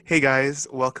Hey guys,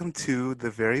 welcome to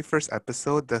the very first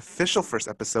episode, the official first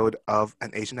episode of An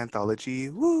Asian Anthology.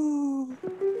 Woo!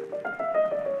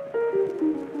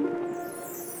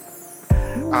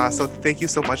 So thank you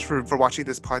so much for watching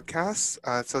this podcast.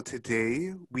 So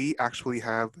today we actually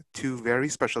have two very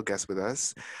special guests with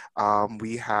us.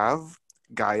 We have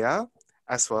Gaia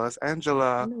as well as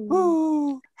Angela. Hello.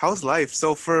 Woo! How's life?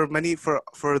 So for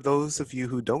those of you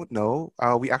who don't know,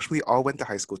 we actually all went to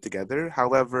high school together.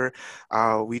 However,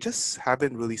 we just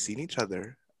haven't really seen each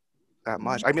other that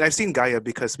much. I mean, I've seen Gaia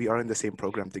because we are in the same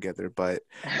program together, but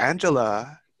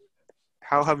Angela,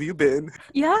 how have you been?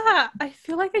 Yeah, I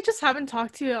feel like I just haven't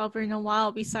talked to Albert in a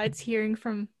while, besides hearing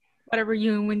from whatever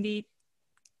you and Wendy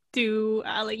do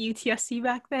at like UTSC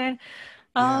back then.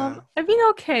 Yeah. I've been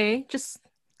okay, just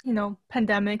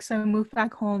pandemic, so I moved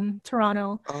back home,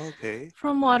 Toronto, Okay.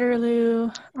 from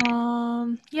Waterloo.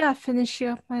 Yeah, finishing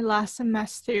up my last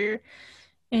semester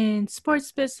in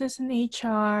sports business and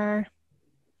HR,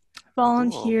 Cool.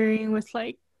 volunteering with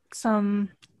like some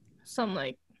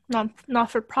like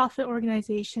not-for-profit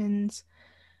organizations.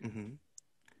 Mm-hmm.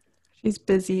 She's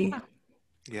busy.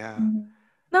 Yeah.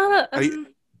 No, no, Are you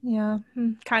yeah,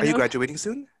 are kind you of. graduating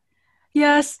soon?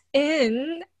 Yes,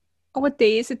 what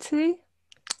day is it today?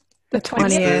 The It's the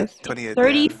 20th. 20th, yeah.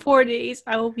 34 days,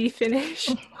 I will be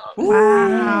finished.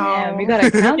 Wow. We got a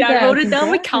countdown. Yeah, I wrote it down on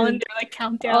my Congrats. calendar, like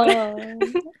countdown.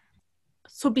 Oh.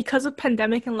 So because of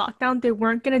pandemic and lockdown, they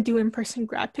weren't gonna do in-person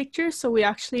grad pictures, so we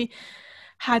actually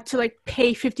had to like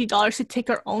pay $50 to take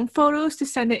our own photos to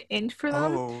send it in for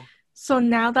them. Oh, So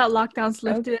now that lockdown's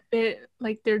lifted a bit,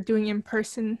 like they're doing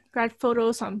in-person grad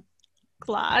photos, so I'm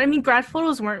glad. I mean, grad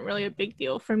photos weren't really a big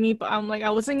deal for me, but I'm like,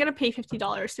 I wasn't gonna pay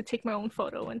 $50 to take my own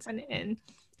photo and send it in.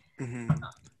 mm-hmm.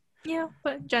 Yeah,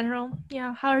 but in general,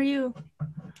 yeah. How are you?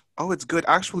 Oh, it's good.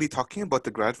 Actually, talking about the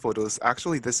grad photos,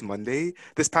 actually this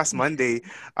past Monday,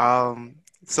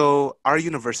 so our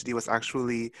university was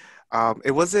actually,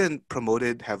 it wasn't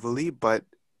promoted heavily, but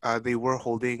they were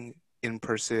holding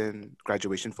in-person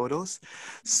graduation photos.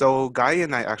 So Guy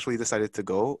and I actually decided to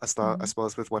go as well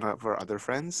as with one of our other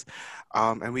friends.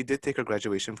 And we did take our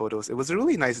graduation photos. It was a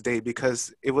really nice day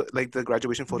because it was like the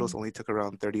graduation photos only took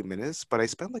around 30 minutes, but I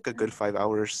spent like a good 5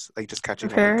 hours like just catching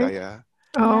up with Prepared? Gaia.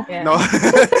 Oh. Yeah. No.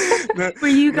 No,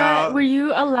 Were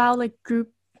you allowed like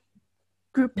group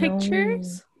No.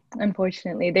 pictures?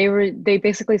 Unfortunately, they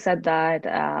basically said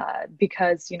that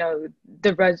because the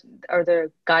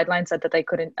guidelines said that they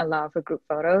couldn't allow for group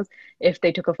photos. If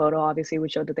they took a photo, obviously it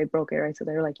would show that they broke it, right? So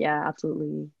they were like, yeah,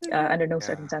 absolutely. Under no Yeah.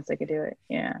 circumstance they could do it.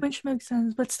 Yeah. Which makes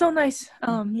sense, but still nice.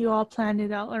 You all planned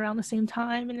it out around the same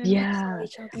time and then like, saw Yeah.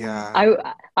 each other.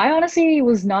 Yeah. I honestly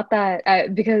was not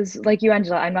that because like you,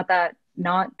 Angela, I'm not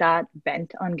that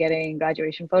bent on getting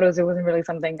graduation photos. It wasn't really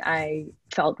something I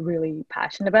felt really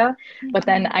passionate about. But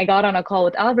then I got on a call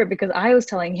with Albert because I was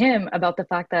telling him about the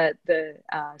fact that the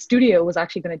studio was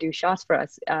actually going to do shots for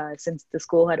us since the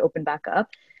school had opened back up.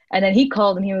 And then he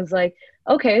called and he was like,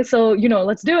 okay, so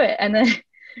let's do it. And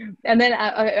then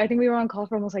I think we were on call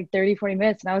for almost like 30-40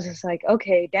 minutes, and I was just like,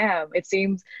 okay, damn, it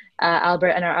seems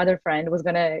Albert and our other friend was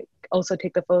gonna also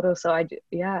take the photo. So I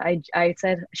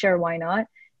said, sure, why not?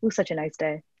 It was such a nice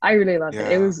day. I really loved it.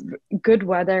 It Yeah. was good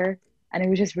weather, and it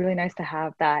was just really nice to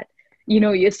have that.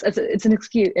 It's an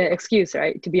excuse,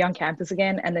 right, to be on campus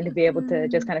again, and then to be able to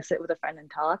just kind of sit with a friend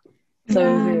and talk. So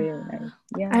it was Yeah. really, really nice.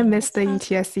 Yeah. I missed the That's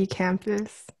UTSC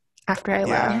campus after I Yeah.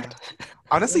 left.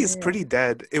 Honestly, it's Yeah. pretty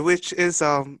dead. Which is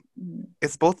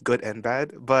it's both good and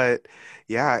bad, but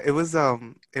yeah, it was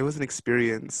an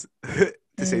experience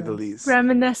to say the least.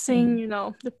 reminiscing,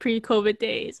 the pre-COVID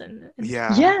days and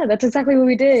Yeah. Yeah, that's exactly what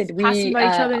we did. passing We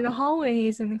by each other in the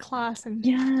hallways and in class and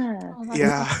yeah. all that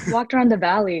Yeah. stuff. Walked around the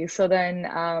valley. So then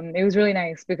it was really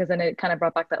nice because then it kind of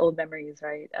brought back the old memories,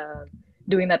 right?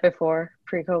 Doing that before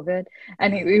pre-COVID.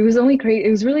 And it was only crazy.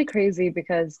 It was really crazy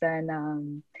because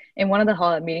then in one of the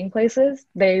hall meeting places,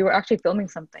 they were actually filming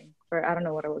something for, I don't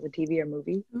know what it was, a TV or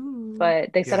movie, Ooh.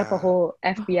 but they set up a Yeah. whole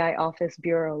FBI office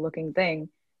bureau looking thing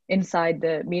inside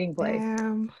the meeting place.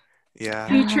 Damn. Yeah.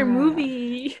 Future Yeah.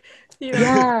 movie.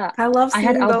 Yeah. I love I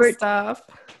had seeing those Albert stuff.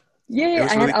 Yeah,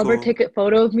 was I had really Albert cool. take a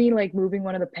photo of me like moving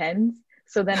one of the pens.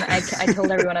 So then I told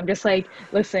everyone, I'm just like,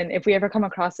 listen, if we ever come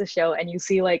across this show and you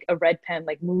see like a red pen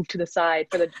like move to the side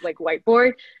for the like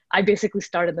whiteboard, I basically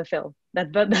started the film.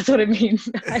 That's what it means.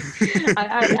 I'm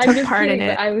took just part in kidding, but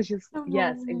it. I was just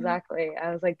yes, Oh. exactly.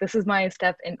 I was like, this is my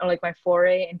step in or like my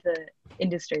foray into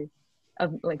industry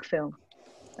of like film.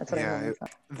 That's what I told Yeah.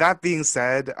 myself. That being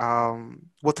said,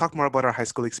 we'll talk more about our high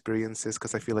school experiences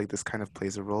because I feel like this kind of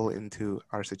plays a role into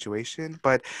our situation.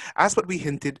 But as what we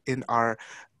hinted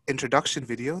introduction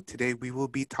video. Today we will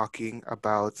be talking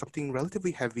about something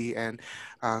relatively heavy and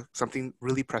something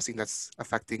really pressing that's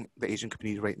affecting the Asian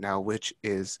community right now, which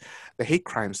is the hate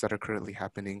crimes that are currently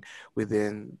happening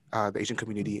within the Asian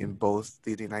community in both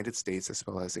the United States as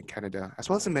well as in Canada, as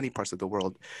well as in many parts of the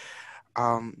world.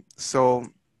 So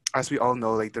as we all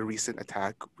know, like the recent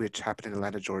attack which happened in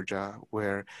Atlanta, Georgia,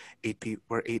 where eight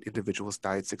individuals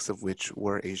died, six of which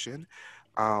were Asian.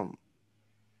 Um,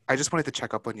 I just wanted to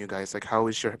check up on you guys. Like, how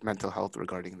is your mental health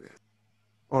regarding this?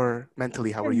 Or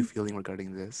mentally, how are you feeling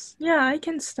regarding this? Yeah, I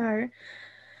can start.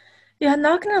 Yeah,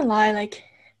 not gonna lie, like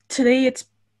today it's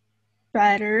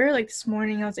better. Like this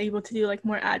morning I was able to do like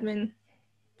more admin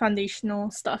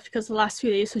foundational stuff because the last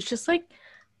few days was just like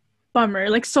bummer.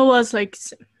 Like so was like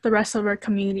the rest of our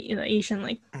community in the Asian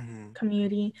like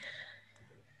community.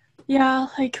 Yeah,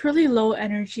 like really low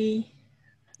energy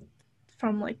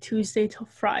from like Tuesday till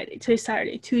Friday. Today's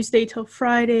Saturday. Tuesday till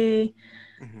Friday.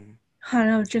 I don't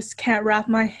know, just can't wrap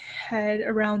my head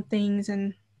around things.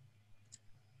 And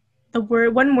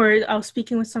one word, I was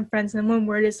speaking with some friends, and one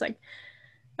word is like,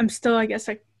 I'm still, I guess,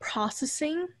 like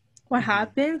processing what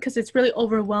happened because it's really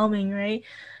overwhelming, right?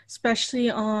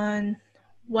 Especially on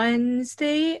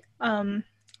Wednesday,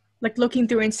 like looking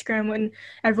through Instagram when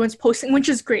everyone's posting, which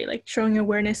is great, like showing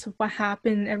awareness of what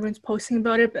happened, everyone's posting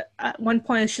about it. But at one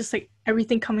point, it's just like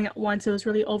everything coming at once. It was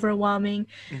really overwhelming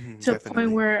to a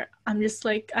point where I'm just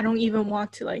like, I don't even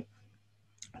want to like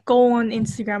go on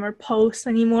Instagram or post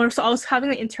anymore. So I was having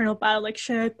an internal battle, like,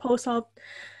 should I post all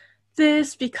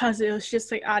this? Because it was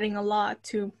just like adding a lot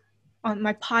to on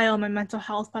my pile, my mental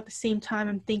health. But at the same time,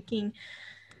 I'm thinking,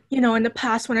 you know, in the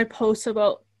past when I post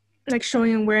about like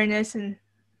showing awareness and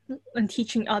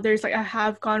teaching others, like I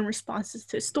have gotten responses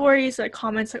to stories, like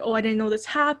comments like, oh, I didn't know this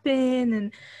happened.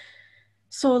 And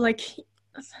so like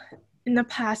in the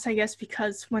past, I guess,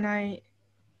 because when I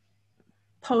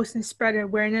post and spread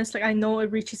awareness, like I know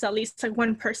it reaches at least like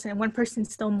one person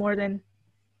still more than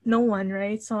no one,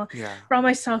 right? So brought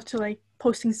myself to like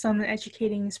posting some and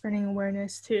educating, spreading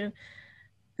awareness to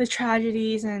the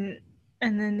tragedies, and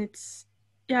then it's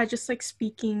just like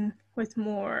speaking with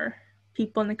more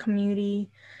people in the community.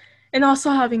 And also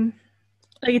having,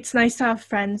 like, it's nice to have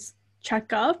friends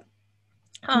check up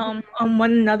on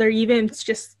one another, even if it's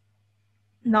just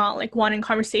not like wanting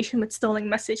conversation, but still like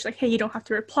message like, hey, you don't have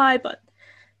to reply, but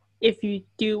if you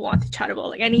do want to chat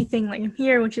about like anything, like I'm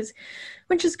here, which is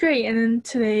great. And then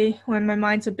today, when my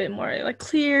mind's a bit more like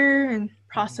clear and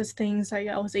process things, like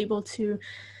I was able to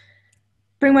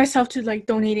bring myself to like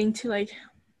donating to like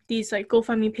these like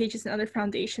GoFundMe pages and other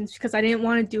foundations, because I didn't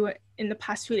want to do it in the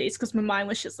past few days because my mind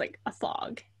was just like a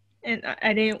fog, and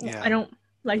I don't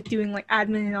like doing like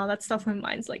admin and all that stuff. My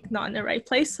mind's like not in the right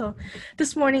place. So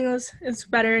this morning it was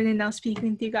better, and then now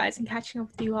speaking with you guys and catching up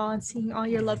with you all and seeing all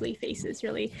your lovely faces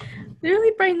really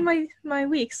brightened my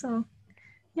week. So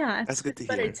yeah, That's good to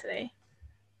better hear. today.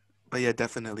 But yeah,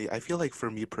 definitely. I feel like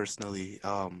for me personally,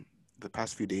 the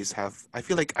past few days I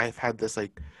feel like I've had this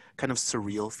like kind of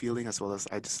surreal feeling, as well as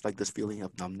I just like this feeling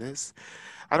of numbness.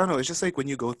 I don't know. It's just like when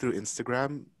you go through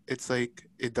Instagram, it's like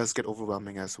it does get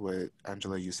overwhelming, as what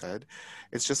Angela you said.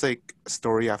 It's just like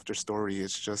story after story.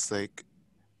 It's just like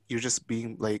you're just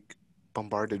being like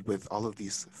bombarded with all of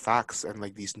these facts and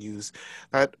like these news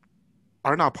that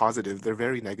are not positive. They're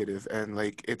very negative, and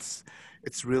like it's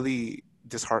really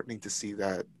disheartening to see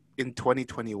that in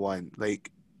 2021,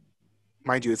 like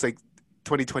mind you, it's like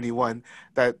 2021,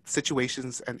 that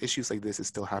situations and issues like this is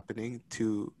still happening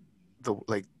to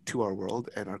to our world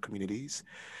and our communities.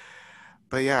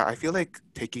 But yeah, I feel like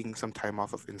taking some time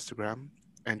off of Instagram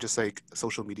and just like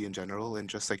social media in general, and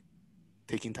just like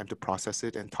taking time to process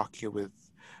it and talking with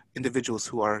individuals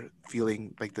who are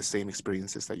feeling like the same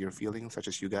experiences that you're feeling, such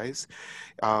as you guys.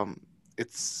 Um,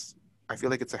 it's I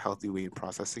feel like it's a healthy way in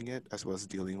processing it, as well as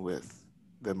dealing with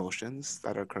the emotions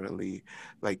that are currently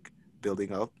like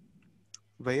building up.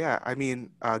 But yeah, I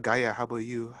mean, Gaia, how about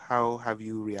you? How have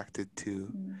you reacted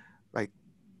to like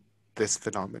this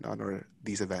phenomenon or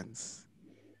these events?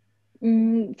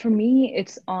 For me,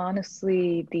 it's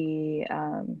honestly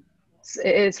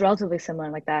it's relatively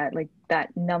similar, like that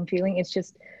numb feeling. It's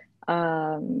just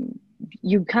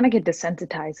you kind of get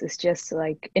desensitized. It's just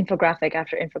like infographic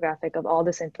after infographic of all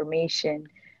this information.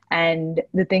 And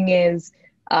the thing is,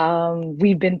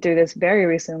 we've been through this very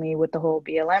recently with the whole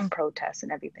BLM protests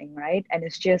and everything, right? And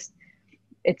it's just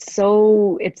it's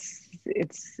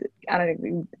I don't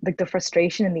know, like the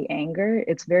frustration and the anger,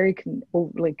 it's very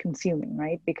like consuming,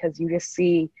 right? Because you just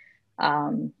see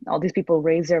all these people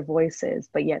raise their voices,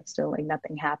 but yet still like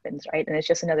nothing happens, right? And it's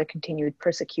just another continued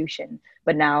persecution.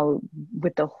 But now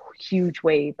with the huge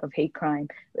wave of hate crime,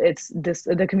 it's this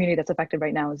the community that's affected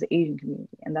right now is the Asian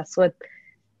community, and that's what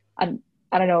I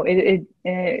don't know.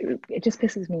 It just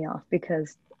pisses me off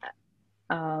because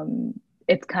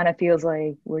it kind of feels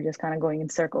like we're just kind of going in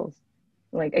circles.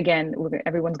 Like again,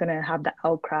 everyone's gonna have the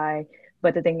outcry,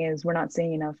 but the thing is, we're not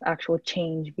seeing enough actual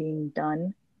change being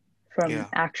done from Yeah.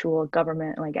 actual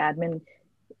government, like admin,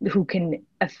 who can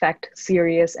affect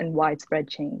serious and widespread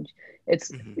change.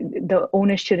 It's Mm-hmm. the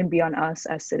onus shouldn't be on us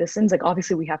as citizens. Like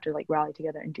obviously, we have to like rally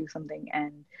together and do something,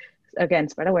 and again,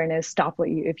 spread awareness, stop what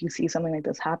you if you see something like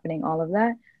this happening, all of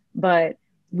that. But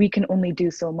we can only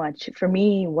do so much. For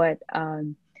me, what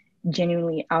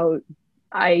genuinely out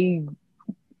I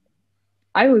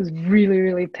I was really,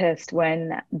 really pissed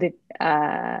when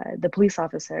the police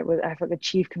officer was, I forgot, the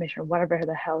chief commissioner, whatever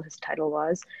the hell his title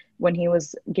was, when he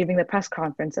was giving the press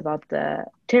conference about the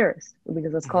terrorist,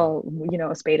 because it's Mm-hmm.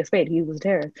 called, a spade a spade. He was a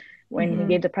terrorist. When he Mhm.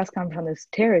 gave the press conference on this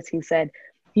terrorist, he said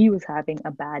he was having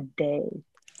a bad day,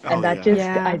 Oh and that yeah. just,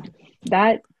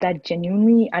 Yeah. that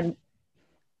genuinely,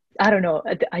 I don't know.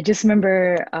 I just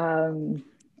remember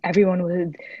everyone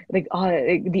was like, oh,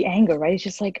 the anger, right? It's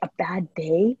just like a bad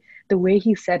day. The way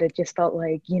he said it just felt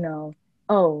like,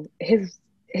 oh,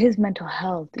 his mental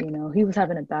health, he was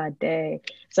having a bad day.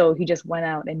 So he just went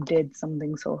out and did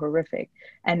something so horrific.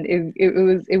 And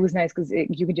it was nice because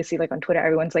you could just see like on Twitter,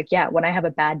 everyone's like, yeah, when I have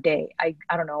a bad day, I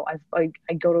don't know,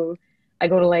 I go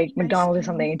to like Ice McDonald's or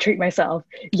something cream. and treat myself.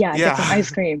 Yeah, get some Yeah. ice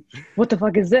cream. What the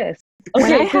fuck is this? When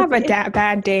I Okay, because have a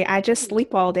bad day, I just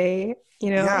sleep all day,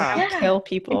 and Yeah. I'll yeah, kill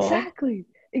people.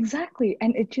 exactly.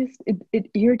 And it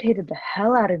irritated the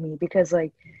hell out of me because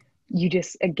like you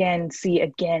just again see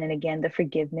again and again the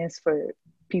forgiveness for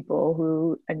people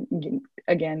who, and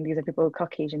again, these are people of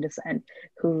Caucasian descent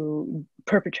who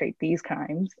perpetrate these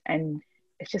crimes, and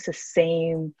it's just the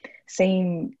same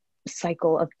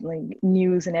cycle of like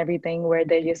news and everything where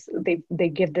they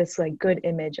give this like good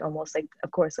image, almost like,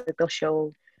 of course, like they'll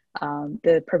show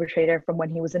the perpetrator from when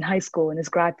he was in high school in his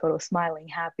grad photo, smiling,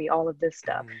 happy, all of this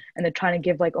stuff. Mhm. And they're trying to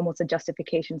give like almost a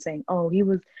justification saying, oh, he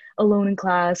was alone in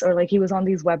class, or like he was on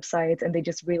these websites and they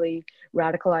just really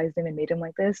radicalized him and made him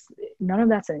like this. None of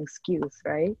that's an excuse,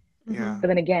 right? Yeah. But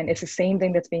then again, it's the same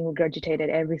thing that's being regurgitated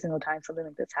every single time something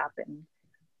like this happens.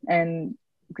 And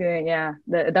yeah,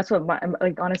 that's what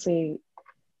like honestly,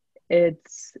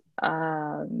 it's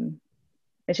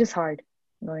it's just hard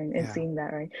going and Yeah. seeing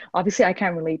that, right? Obviously I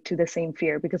can't relate to the same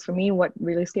fear because for me what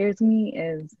really scares me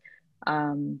is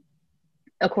um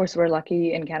of course we're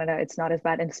lucky in Canada, it's not as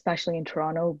bad, and especially in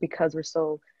Toronto because we're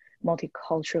so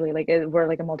multiculturally, like we're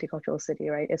like a multicultural city,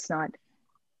 right? It's not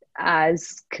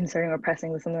as concerning or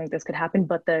pressing that something like this could happen,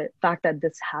 but the fact that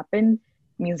this happened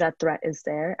means that threat is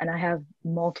there. And I have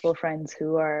multiple friends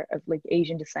who are of like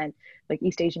Asian descent, like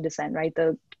East Asian descent, right?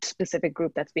 The specific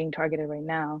group that's being targeted right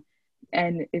now.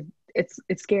 And it's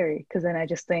scary because then I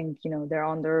just think,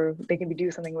 they can be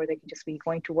doing something where they can just be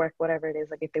going to work, whatever it is,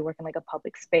 like if they work in like a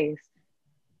public space,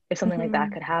 if something like that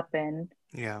Mhm. could happen.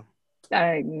 Yeah.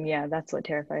 Yeah, that's what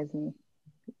terrifies me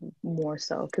more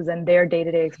so, because then their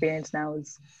day-to-day experience now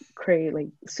is crazy, like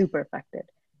super affected.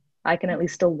 I can at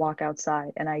least still walk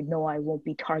outside and I know I won't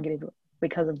be targeted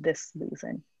because of this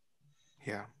reason.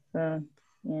 Yeah. Yeah.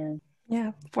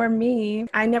 Yeah. For me,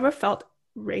 I never felt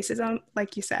racism,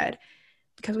 like you said,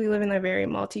 because we live in a very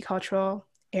multicultural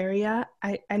area.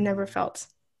 I never Mhm. felt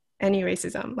any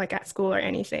racism, like at school or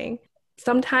anything.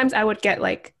 Sometimes I would get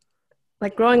like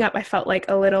growing up, I felt like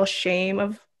a little shame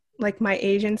of like my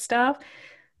Asian stuff.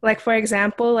 Like for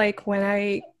example, like when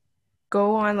I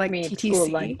go on I like mean, school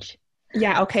TTC. lunch.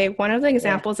 Yeah, okay. One of the Yeah.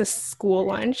 examples is school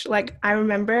lunch. Like I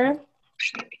remember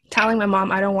telling my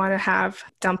mom I don't want to have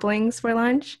dumplings for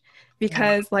lunch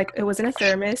because like it was in a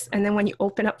thermos, and then when you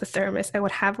open up the thermos, it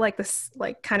would have like this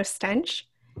like kind of stench,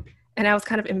 and I was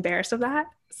kind of embarrassed of that.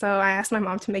 So I asked my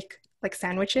mom to make like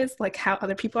sandwiches like how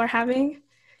other people are having.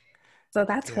 So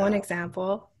that's one Yeah.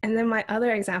 example. And then my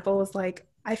other example was like,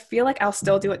 I feel like I'll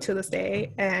still do it to this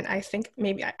day. And I think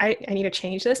maybe I need to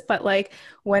change this. But like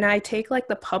when I take like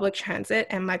the public transit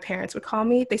and my parents would call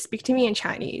me, they speak to me in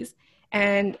Chinese.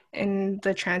 And in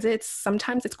the transit,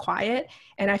 sometimes it's quiet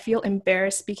and I feel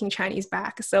embarrassed speaking Chinese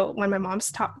back. So when my mom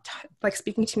stopped like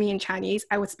speaking to me in Chinese,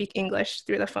 I would speak English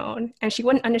through the phone and she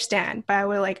wouldn't understand, but I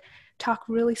would like talk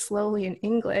really slowly in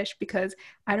English because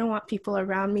I don't want people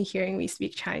around me hearing me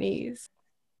speak Chinese.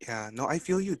 Yeah. No, I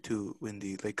feel you too,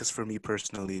 Wendy. Like, because for me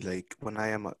personally, like when I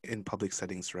am in public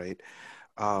settings, right?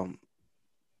 Um,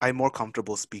 I'm more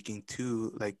comfortable speaking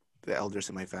to like the elders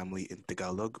in my family in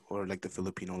Tagalog or like the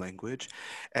Filipino language.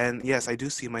 And yes, I do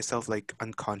see myself like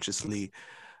unconsciously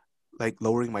like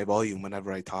lowering my volume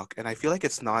whenever I talk. And I feel like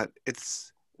it's not,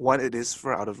 it's one, it is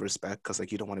for out of respect because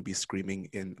like you don't want to be screaming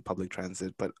in public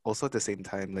transit, but also at the same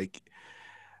time, like,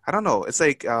 I don't know, it's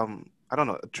like, I don't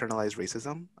know, internalized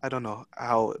racism. I don't know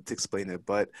how to explain it,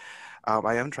 but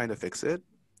I am trying to fix it.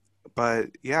 But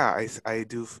yeah, I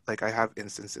do like I have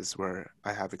instances where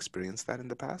I have experienced that in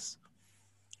the past.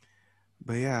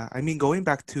 But yeah, I mean, going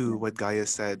back to what Gaia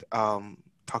said,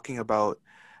 talking about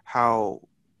how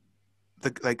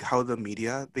how the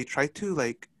media they try to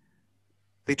like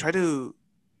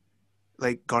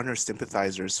garner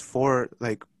sympathizers for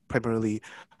like primarily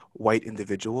white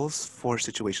individuals for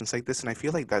situations like this, and I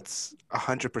feel like that's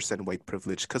 100% white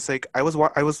privilege. Because like I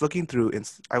was looking through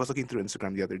I was looking through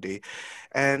Instagram the other day,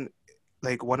 and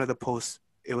like one of the posts,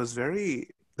 it was very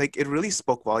like it really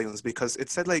spoke volumes because it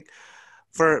said like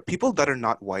for people that are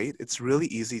not white, it's really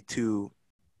easy to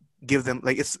give them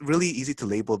like it's really easy to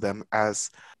label them as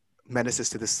menaces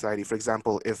to the society. For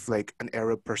example, if like an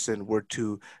Arab person were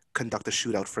to conduct a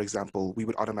shootout, for example, we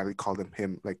would automatically call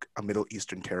him like a Middle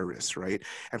Eastern terrorist, right?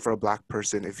 And for a black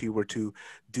person, if he were to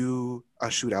do a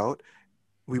shootout,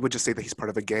 we would just say that he's part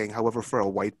of a gang. However, for a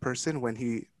white person, when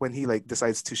he like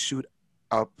decides to shoot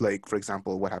up, like for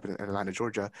example what happened in Atlanta,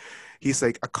 Georgia, he's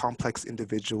like a complex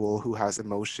individual who has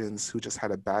emotions, who just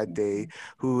had a bad day,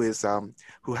 who is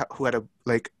who had a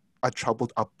like a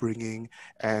troubled upbringing,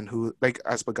 and who, like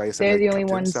as Bagaya said, They're like the only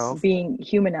kept ones himself. being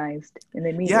humanized in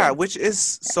the Yeah, media. which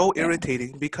is so Yeah.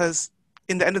 irritating because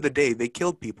in the end of the day, they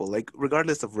killed people, like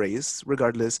regardless of race,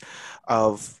 regardless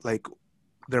of like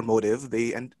their motive.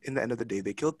 They, and in the end of the day,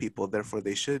 they killed people. Therefore,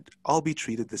 they should all be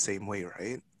treated the same way,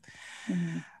 right?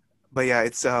 Mhm. But yeah,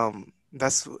 it's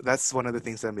that's one of the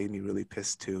things that made me really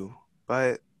pissed too.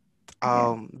 But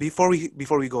Yeah. before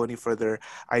we go any further,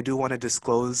 I do want to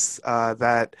disclose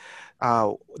that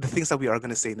the things that we are going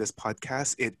to say in this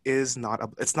podcast, it's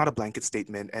not a blanket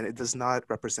statement, and it does not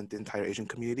represent the entire Asian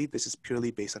community. This is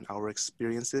purely based on our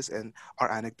experiences and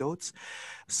our anecdotes.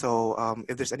 So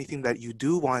if there's anything that you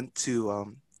do want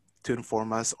to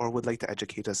inform us or would like to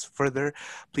educate us further,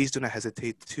 please do not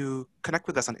hesitate to connect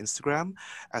with us on Instagram,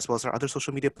 as well as our other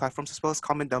social media platforms, as well as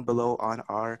comment down below on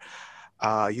our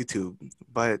YouTube.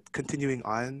 But continuing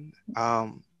on,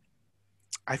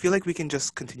 I feel like we can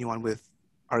just continue on with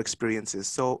our experiences.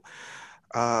 So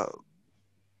uh,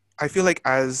 I feel like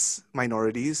as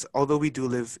minorities, although we do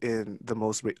live in the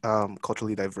most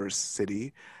culturally diverse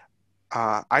city,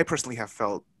 I personally have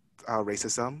felt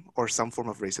racism or some form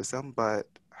of racism. But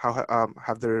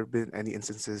have there been any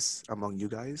instances among you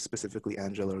guys, specifically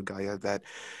Angela or Gaia, that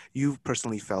you've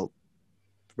personally felt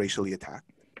racially attacked?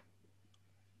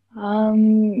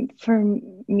 For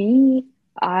me,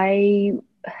 I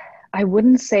I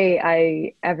wouldn't say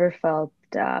I ever felt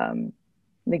like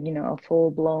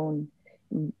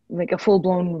a full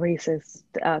blown racist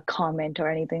comment or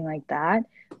anything like that.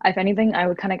 If anything, I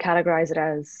would kind of categorize it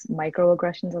as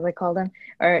microaggressions, as I call them,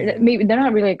 or Mm-hmm. maybe they're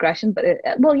not really aggressions, but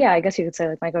well, yeah, I guess you could say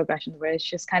like microaggressions, where it's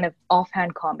just kind of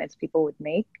offhand comments people would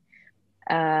make,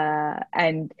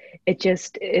 and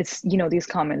it's these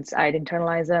comments, I'd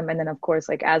internalize them, and then of course,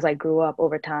 like as I grew up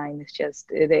over time, it's just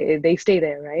they stay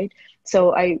there, right?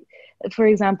 So for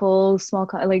example,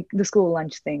 like the school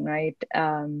lunch thing, right?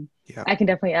 Yeah. I can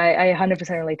definitely, I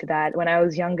 100% relate to that. When I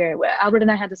was younger, Albert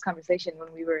and I had this conversation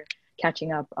when we were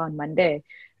catching up on Monday.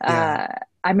 Yeah.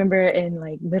 I remember in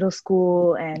like middle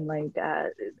school and like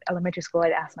elementary school,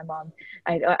 I'd ask my mom,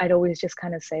 I'd always just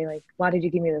kind of say like, why did you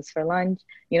give me this for lunch?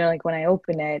 Like when I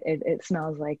open it, it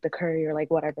smells like the curry or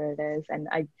like whatever it is. And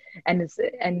it's,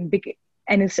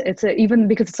 and it's even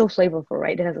because it's so flavorful,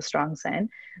 right? It has a strong scent.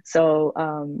 So,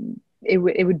 it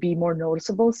would be more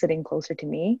noticeable sitting closer to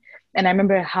me. And I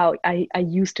remember how I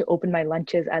used to open my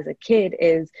lunches as a kid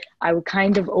is I would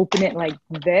kind of open it like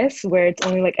this, where it's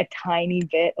only like a tiny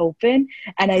bit open.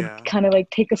 And I'd Yeah. kind of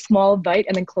like take a small bite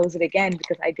and then close it again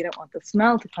because I didn't want the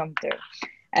smell to come through.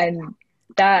 And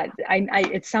that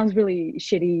it sounds really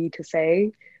shitty to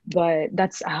say, but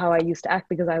that's how I used to act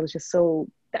because I was just so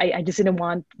I just didn't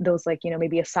want those like,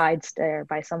 maybe a side stare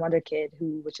by some other kid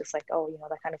who was just like, oh,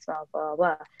 that kind of smells, blah,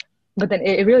 blah, blah. But then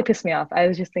it really pissed me off. I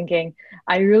was just thinking,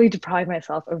 I really deprived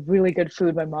myself of really good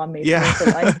food my mom made for Yeah. me for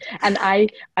lunch. And I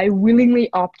willingly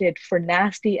opted for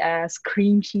nasty ass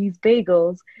cream cheese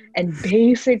bagels and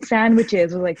basic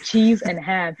sandwiches with like cheese and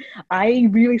ham. I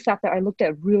really sat there. I looked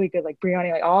at really good, like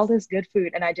biryani, like all this good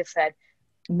food. And I just said,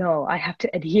 no, I have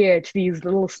to adhere to these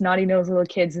little snotty nosed little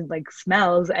kids and like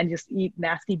smells and just eat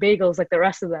nasty bagels like the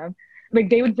rest of them. Like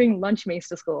they would bring Lunchmates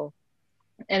to school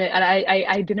And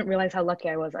I didn't realize how lucky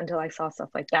I was until I saw stuff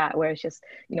like that, where it's just,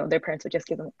 their parents would just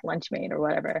give them lunch made or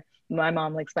whatever. My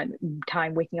mom like spent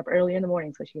time waking up early in the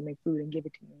morning so she could make food and give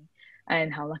it to me,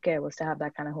 and how lucky I was to have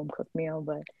that kind of home cooked meal.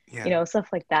 But Yeah. stuff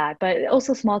like that. But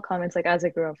also small comments like as I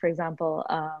grew up, for example,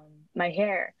 my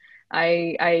hair.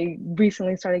 I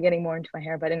recently started getting more into my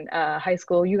hair, but in high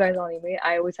school, you guys all knew me.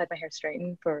 I always had my hair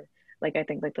straightened for like I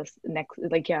think like this next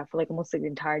like yeah for like almost like the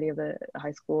entirety of the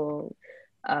high school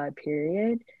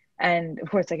period. And of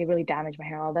course, like it really damaged my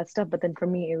hair, all that stuff. But then for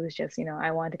me, it was just,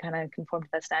 I wanted to kind of conform to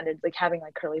that standard. Like having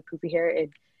like curly, poofy hair, it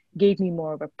gave me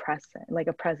more of a present, like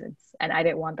a presence. And I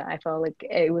didn't want that. I felt like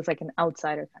it was like an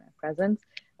outsider kind of presence.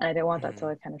 And I didn't want that. So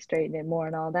I kind of straightened it more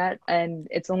and all that. And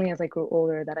it's only as I grew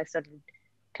older that I started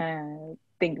kind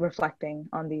of reflecting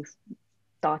on these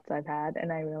thoughts I've had.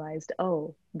 And I realized,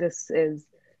 oh, this is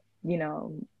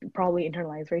probably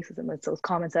internalized racism. It's those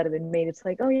comments that have been made. It's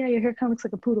like, oh yeah, your hair kind of looks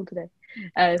like a poodle today.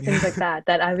 Things like that.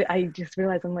 That I just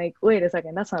realized I'm like, wait a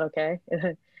second, that's not okay.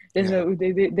 There's no,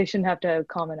 they shouldn't have to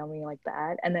comment on me like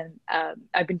that. And then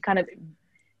I've been kind of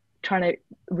trying to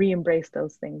re-embrace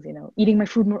those things. Eating my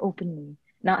food more openly,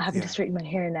 not having to straighten my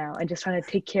hair now, and just trying to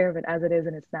take care of it as it is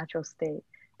in its natural state.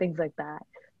 Things like that.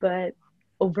 But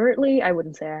overtly, I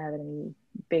wouldn't say I have any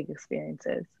big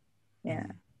experiences. Yeah.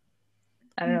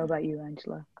 I don't know about you,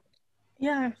 Angela.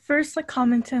 Yeah, first, like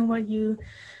commenting on what you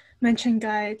mentioned,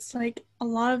 guys. It's like a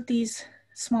lot of these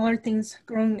smaller things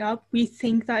growing up, we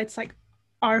think that it's like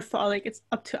our fault, like it's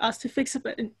up to us to fix it,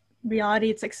 but in reality,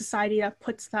 it's like society that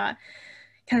puts that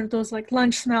kind of those like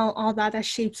lunch smell, all that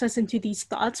shapes us into these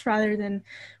thoughts rather than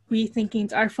we thinking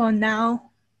it's our fault.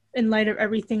 Now, in light of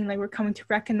everything, like we're coming to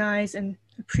recognize and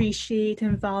appreciate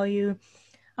and value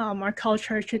our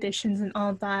culture, our traditions, and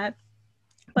all that.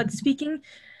 But speaking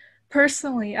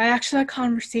personally, I actually had a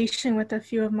conversation with a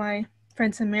few of my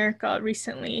friends in America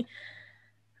recently.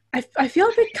 I feel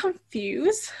a bit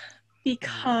confused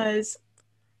because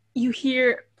you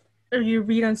hear or you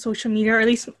read on social media, or at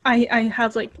least I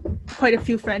have like quite a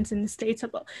few friends in the States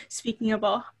about speaking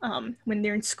about when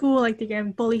they're in school, like they're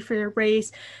getting bullied for their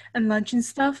race and lunch and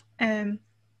stuff. And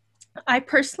I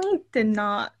personally did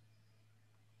not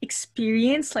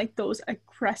experience like those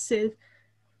aggressive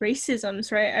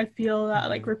racisms, right? I feel that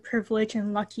like we're privileged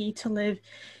and lucky to live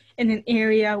in an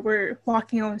area where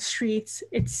walking on the streets,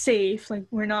 it's safe. Like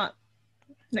we're not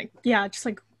like, just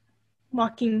like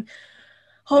walking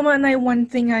home at night. One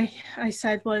thing I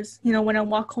said was, when I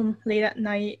walk home late at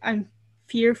night, I'm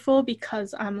fearful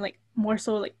because I'm like more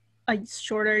so like a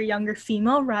shorter, younger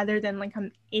female rather than like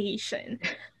I'm Asian.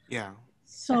 Yeah.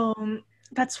 So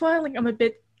that's why like I'm a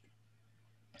bit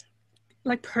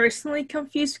like personally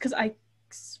confused because I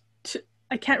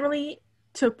can't really,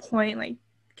 to a point, like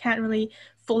can't really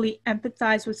fully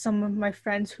empathize with some of my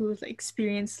friends who like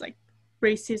experienced like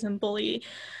racism, bully,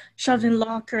 shoved in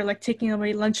locker, like taking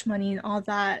away lunch money and all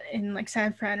that in like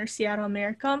San Fran or Seattle,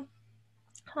 America.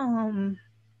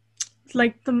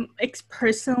 Like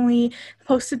personally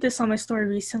posted this on my story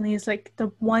recently, is like the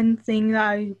one thing that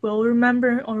I will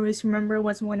always remember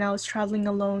was when I was traveling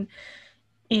alone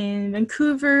in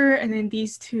Vancouver, and then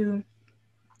these two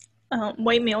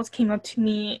white males came up to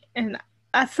me, and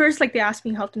at first like they asked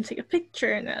me to help them take a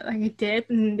picture, and like I did,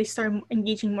 and they started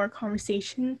engaging more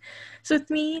conversation with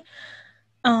me,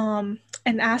 and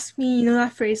asked me,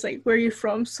 that phrase like, where are you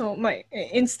from? So my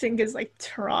instinct is like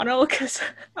Toronto, because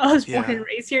I was born and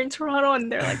raised here in Toronto, and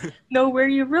they're like, no, where are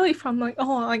you really from? I'm like,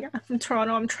 oh, like I'm from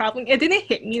Toronto, I'm traveling. It didn't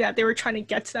hit me that they were trying to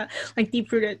get to that like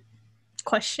deep-rooted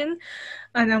question,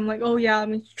 and I'm like, oh yeah,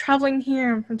 I'm traveling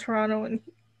here, I'm from Toronto. And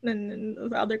then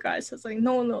the other guy says like,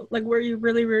 no, like where are you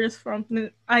really from? And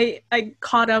then I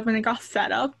caught up and I got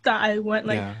fed up that I went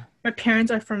like, my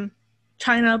parents are from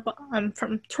China, but I'm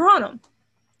from Toronto.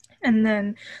 And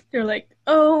then they're like,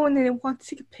 oh, and they want to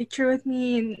take a picture with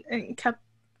me, and kept,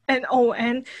 and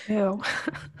ew.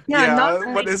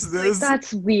 What is this? Like,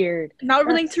 that's weird. Not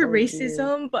relating to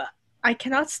racism, weird. But I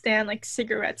cannot stand like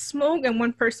cigarette smoke. And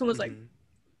one person was like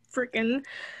freaking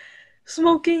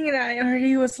smoking, and I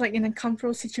already was like in a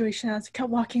comfortable situation. I kept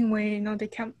walking away, they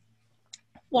kept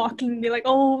walking, be like,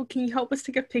 oh, can you help us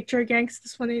take a picture again, because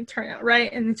this one didn't turn out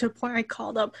right. And then to a point I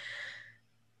called up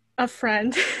a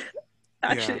friend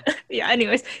actually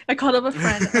anyways, I called up a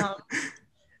friend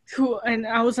who, and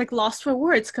I was like lost for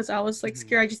words because I was like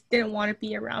scared. I just didn't want to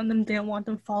be around them, didn't want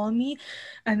them to follow me.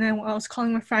 And then when I was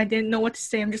calling my friend, I didn't know what to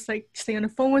say. I'm just like, stay on the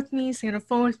phone with me.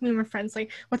 My friend's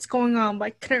like, what's going on? But I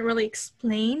couldn't really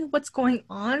explain what's going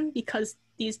on because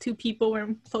these two people were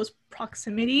in close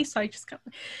proximity. So I just kept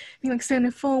being like, stay on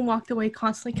the phone, walked away,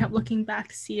 constantly kept looking back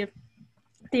to see if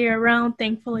they're around.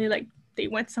 Thankfully, like they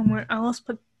went somewhere else,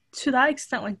 but to that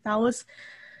extent, like that was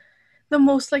the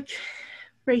most like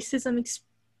racism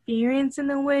experience in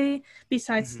a way,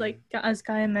 besides Mm-hmm. like as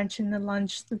Gaia mentioned, the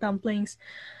lunch, the dumplings.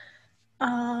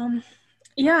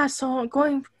 Yeah, so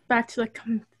going back to like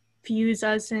confused,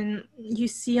 as in you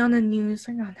see on the news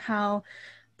like on how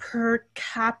per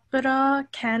capita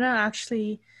Canada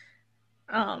actually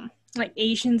like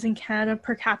Asians in Canada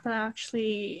per capita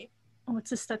actually, what's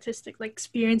the statistic, like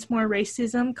experience more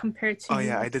racism compared to Oh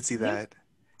yeah, I US. did see that.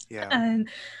 Yeah. And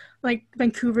like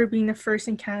Vancouver being the first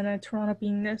in Canada, Toronto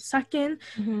being the second.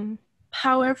 Mm-hmm.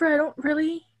 However, I don't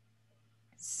really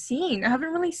I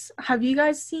haven't really have you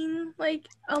guys seen like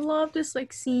a lot of this,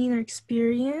 like seen or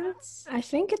experience? I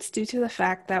think it's due to the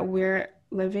fact that we're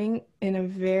living in a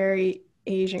very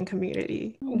Asian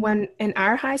community. When in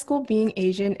our high school, being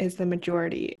Asian is the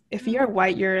majority. If you're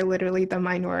white, you're literally the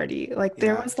minority. Like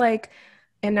there Yeah. was like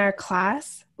in our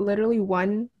class, literally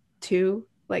one, two,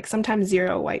 like sometimes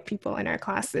zero white people in our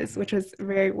classes, which was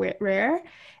very rare.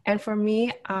 And for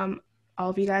me, all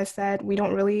of you guys said we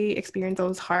don't really experience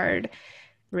those hard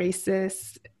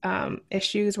racist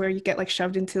issues where you get like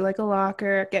shoved into like a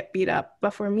locker, get beat up.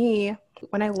 But for me,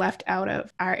 when I left out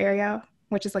of our area,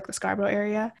 which is like the Scarborough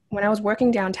area, when I was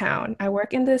working downtown, I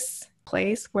work in this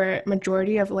place where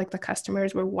majority of like the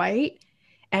customers were white.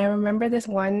 And I remember this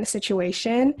one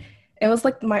situation. It was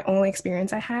like my only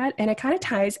experience I had, and it kind of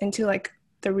ties into like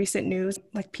the recent news,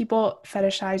 like people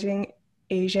fetishizing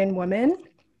Asian women.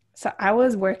 So I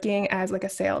was working as like a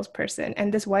salesperson,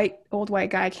 and this old white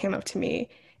guy came up to me,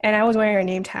 and I was wearing a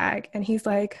name tag, and he's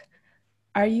like,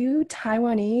 "Are you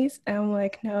Taiwanese?" And I'm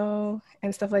like, "No,"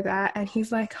 and stuff like that. And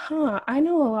he's like, "Huh, I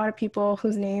know a lot of people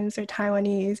whose names are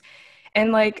Taiwanese."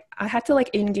 And like I had to like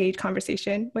engage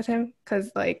conversation with him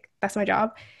because like that's my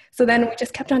job. So then we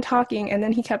just kept on talking, and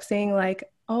then he kept saying like,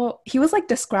 "Oh," he was like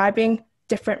describing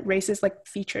different races like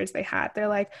features they had. They're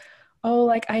like, "Oh,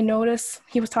 like I noticed,"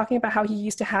 he was talking about how he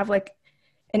used to have like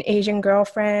an Asian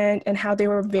girlfriend and how they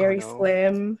were Oh very no.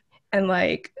 slim and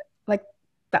like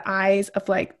the eyes of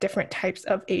like different types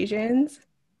of Asians.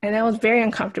 And that was very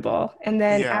uncomfortable. And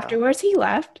then Yeah. afterwards he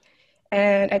left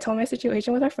and I told my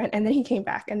situation with my friend, and then he came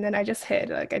back, and then I just hid.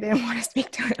 Like I didn't want to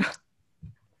speak to him.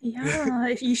 Yeah,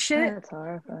 you shouldn't, That's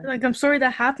horrifying. like I'm sorry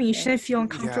that happened. You Yeah. shouldn't feel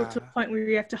uncomfortable to Yeah. the point where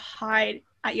you have to hide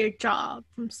at your job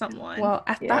from someone. Well,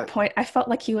 at Yeah. that point, I felt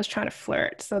like he was trying to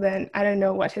flirt. So then I don't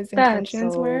know what his That's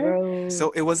intentions so were. gross.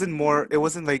 So it wasn't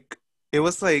like it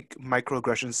was like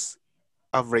microaggressions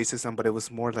of racism, but it was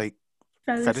more like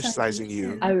fetishizing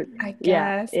you. I would, I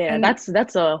yeah, guess. yeah. And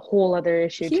that's a whole other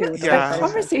issue he too with the the whole Yeah.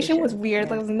 conversation was fetishization. weird.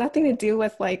 Like, Yeah. it was nothing to do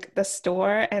with like the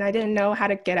store, and I didn't know how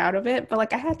to get out of it. But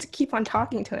like I had to keep on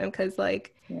talking to him because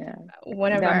like Yeah.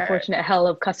 one of The our unfortunate hell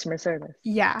of customer service,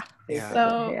 yeah. Yeah. basically.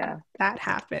 So Yeah. that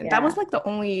happened. That Yeah. was like the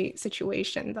only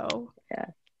situation though Yeah.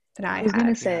 that I I was gonna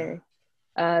had. say,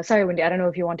 sorry, Wendy, I don't know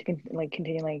if you want to continue,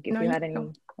 like if No, you you had can any.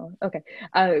 go. Oh, okay.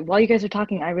 While you guys are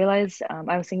talking, I realized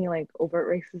I was thinking like overt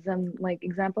racism like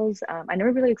examples. I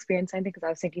never really experienced anything because I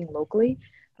was thinking locally,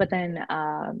 but then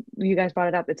you guys brought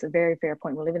it up. It's a very fair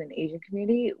point. We live in an Asian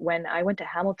community. When I went to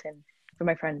Hamilton for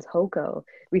my friend's Hoko,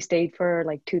 we stayed for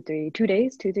like 2 3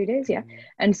 days, yeah. Mhm.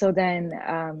 And so then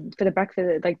for the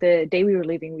breakfast, like the day we were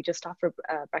leaving, we just stopped for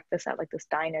breakfast at like this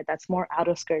diner that's more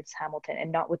outer skirts Hamilton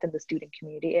and not within the student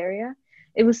community area.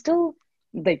 It was still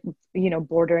like,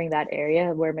 bordering that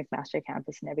area where McMaster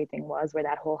campus and everything was, where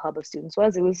that whole hub of students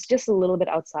was. It was just a little bit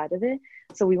outside of it.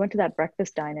 So we went to that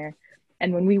breakfast diner,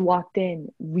 and when we walked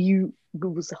in, it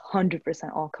was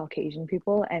 100% all Caucasian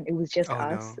people, and it was just Oh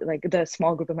us, no. like the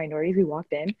small group of minorities. We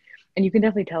walked in, and you can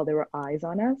definitely tell there were eyes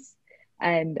on us.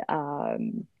 And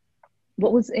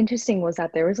what was interesting was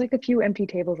that there was like a few empty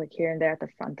tables like here and there at the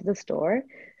front of the store.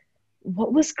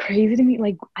 What was crazy to me,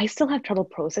 like I still have trouble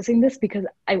processing this because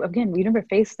again, we never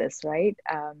faced this, right?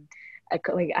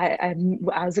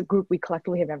 As a group, we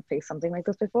collectively have never faced something like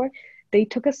this before. They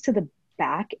took us to the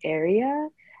back area,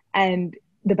 and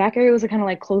the back area was kind of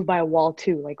like closed by a wall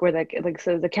too, like where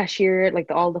so the cashier, like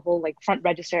the whole like front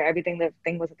register, everything, the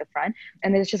thing was at the front,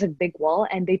 and there's just a big wall,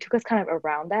 and they took us kind of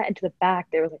around that, and to the back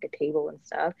there was like a table and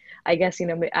stuff. I guess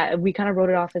we kind of wrote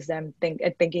it off as them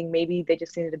thinking maybe they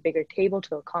just needed a bigger table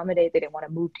to accommodate. They didn't want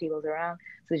to move tables around,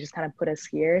 so they just kind of put us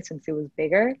here since it was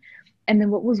bigger. And then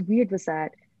what was weird was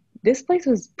that this place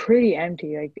was pretty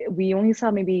empty. Like we only saw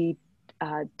maybe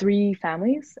 3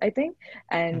 families, I think.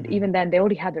 And Mhm. even then, they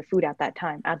already had their food at that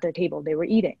time at their table. They were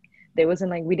eating. There wasn't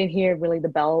like, we didn't hear really the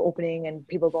bell opening and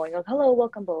people going, like, hello,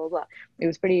 welcome, blah, blah, blah. It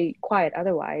was pretty quiet.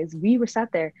 Otherwise, we were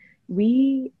sat there.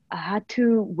 We had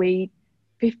to wait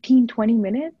 15, 20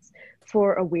 minutes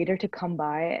for a waiter to come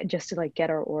by just to like get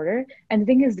our order. And the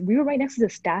thing is, we were right next to the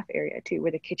staff area too,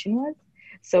 where the kitchen was.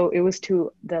 So it was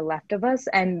to the left of us,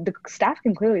 and the staff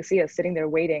can clearly see us sitting there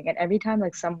waiting. And every time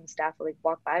like some staff would like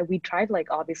walk by, we tried to like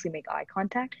obviously make eye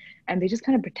contact, and they just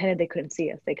kind of pretended they couldn't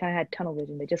see us. They kind of had tunnel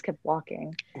vision. They just kept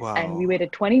walking. And we Wow.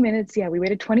 waited 20 minutes. Yeah, we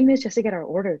waited 20 minutes just to get our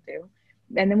order through.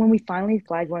 And then when we finally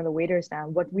flagged one of the waiters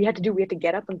down, what we had to do, we had to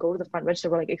get up and go to the front register.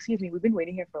 We're like, excuse me, we've been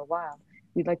waiting here for a while.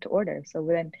 We'd like to order. So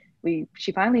then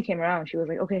she finally came around. She was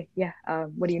like, okay, yeah,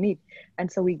 what do you need? And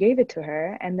so we gave it to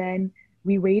her, and then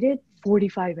we waited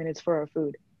 45 minutes for our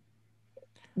food.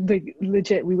 Like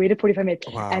legit, we waited 45 minutes.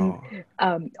 And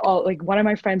Wow. all like one of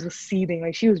my friends was seething,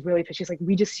 like she was really pissed. She's like,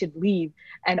 we just should leave.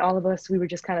 And all of us, we were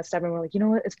just kind of stubborn. We're like, you know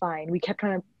what, it's fine. We kept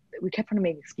trying to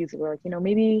make excuses. We're like,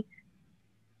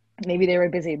 maybe they were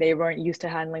busy. They weren't used to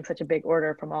handling such a big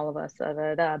order from all of us.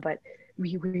 But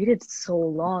we waited so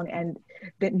long, and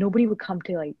that nobody would come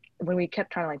to like when we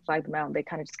kept trying to like flag them out. They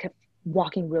kind of just kept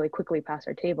walking really quickly past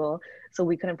our table, so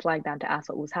we couldn't flag down to ask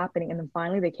what was happening. And then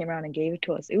finally, they came around and gave it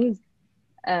to us. It was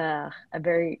a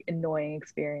very annoying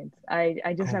experience. I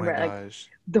just Oh my remember like gosh.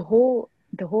 the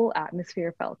whole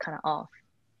atmosphere felt kind of off.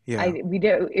 Yeah. We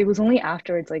did. It was only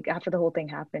afterwards, like after the whole thing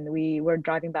happened, we were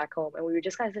driving back home, and we were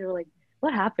just kind of like,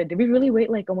 "What happened? Did we really wait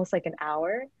like almost like an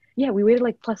hour?" Yeah, we waited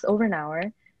like plus over an hour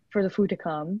for the food to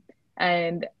come,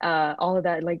 and all of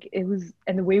that. Like it was,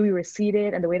 and the way we were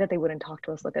seated, and the way that they wouldn't talk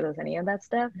to us, look at us, any of that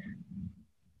stuff.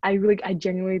 I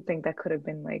genuinely think that could have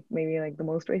been like maybe like the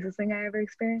most racist thing I ever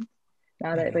experienced.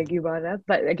 Now that Mhm. like you brought it up,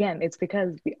 but again, it's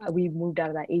because we moved out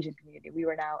of that Asian community. We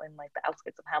were now in like the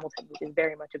outskirts of Hamilton, which is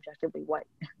very much objectively white.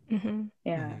 Hmm.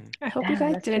 Yeah. Mhm. I hope you Damn,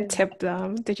 guys that's didn't crazy. tip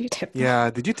them. Did you tip them?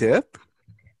 Yeah. Did you tip?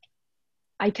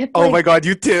 I tipped Oh my like God,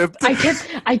 you tipped. I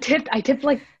tipped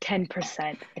like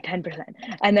 10%, 10%.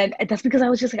 And then that's because I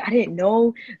was just like, I didn't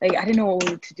know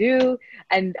what to do.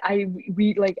 And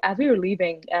we like, as we were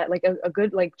leaving, like a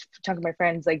good like chunk of my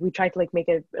friends, like we tried to like make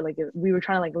it like, we were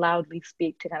trying to like loudly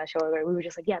speak to kind of show her, we were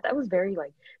just like, yeah, that was very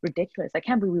like ridiculous. I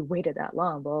can't believe we waited that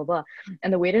long, blah, blah, blah.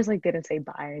 And the waiters like didn't say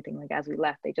bye or anything like as we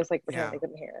left. They just like pretended Yeah. they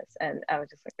couldn't hear us. And I was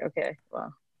just like, okay,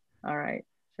 well, all right,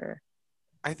 sure.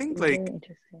 I It think was very like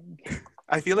interesting.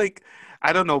 I feel like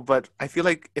I don't know, but I feel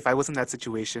like if I was in that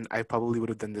situation, I probably would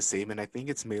have done the same. And I think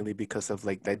it's mainly because of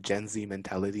like that Gen Z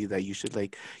mentality that you should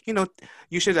like, you know,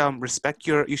 you should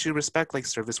respect like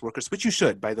service workers, which you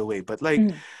should, by the way. But like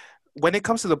Mhm. when it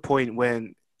comes to the point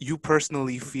when you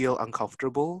personally feel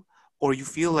uncomfortable or you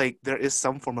feel like there is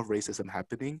some form of racism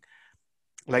happening,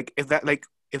 like if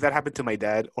that happened to my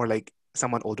dad or like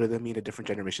someone older than me in a different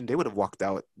generation, they would have walked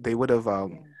out. Yeah.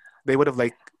 They would have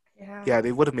like Yeah. yeah,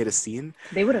 they would have made a scene.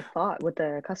 They would have fought with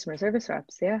the customer service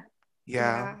reps. Yeah.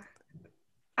 Yeah. Yeah.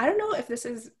 I don't know if this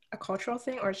is a cultural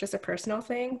thing or it's just a personal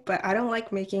thing, but I don't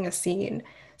like making a scene.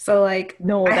 So like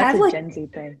No, I that's had a like Gen Z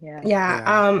thing. Yeah. yeah,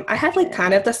 Yeah. I had like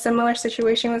kind Yeah. of the similar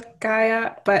situation with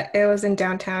Gaia, but it was in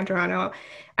downtown Toronto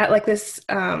at like this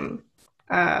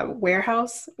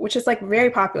warehouse, which is like very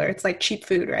popular. It's like cheap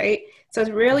food, right? So it's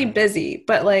really Mhm. busy,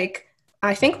 but like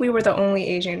I think we were the only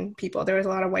Asian people. There was a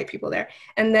lot of white people there.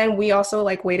 And then we also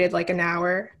like waited like an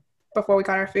hour before we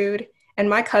got our food. And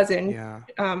my cousin, Yeah.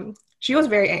 she was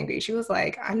very angry. She was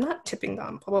like, I'm not tipping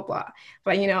them, blah, blah, blah.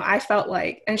 But, you know, I felt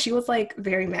like, and she was like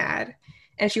very mad.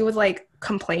 And she was like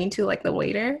complain to like the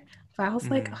waiter. But I was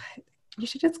like, Mhm. you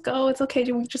should just go. It's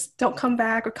okay. We just don't come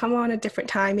back or come on a different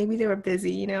time. Maybe they were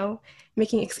busy, you know,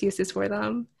 making excuses for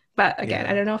them. But again, I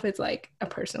Yeah. don't know if it's like a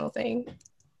personal thing.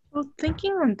 Well,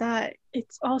 thinking on that, it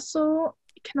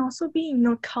can also be, you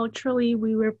know, culturally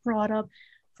we were brought up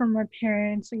from our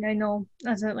parents. Like I know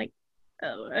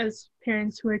as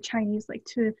parents who are Chinese, like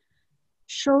to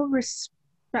show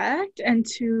respect and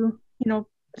to, you know,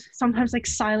 sometimes like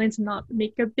silence and not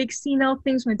make a big scene out of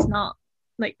things when it's not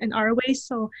like in our way.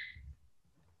 So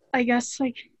I guess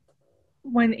like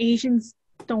when Asians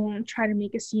don't try to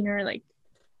make a scene or like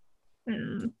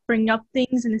bring up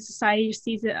things and the society just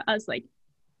sees it as like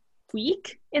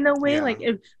weak in a way, Yeah. like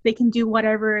if they can do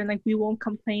whatever and like we won't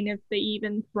complain if they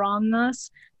even wrong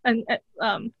us. And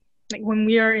like when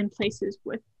we are in places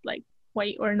with like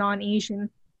white or non-Asian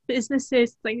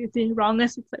businesses, like if they wrong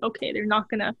us, it's like okay, they're not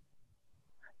gonna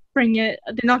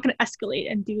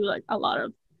escalate and do like a lot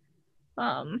of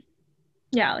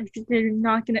yeah, like they're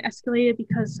not gonna escalate it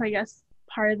because I guess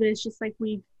part of it is just like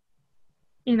we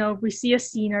see a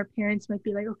scene, our parents might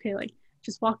be like, okay, like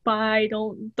just walk by,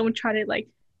 don't try to like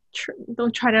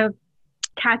don't try to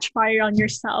catch fire on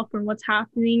yourself and what's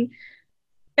happening.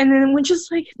 And then when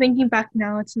just like thinking back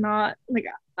now, it's not like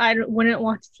wouldn't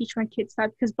want to teach my kids that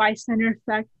because bystander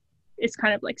effect is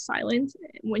kind of like silent.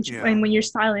 Yeah. And when you're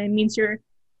silent, it means you're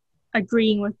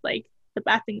agreeing with like the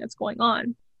bad thing that's going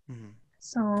on. Mhm.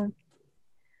 So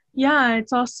yeah,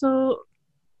 it's also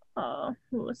what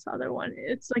was the other one?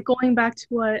 It's like going back to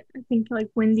what I think like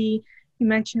Wendy you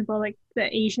mentioned about like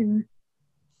the Asian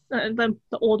the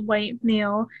old white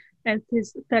male and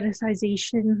his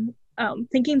fetishization.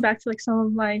 Thinking back to like some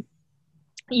of my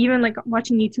even like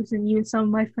watching YouTubes and even some of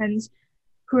my friends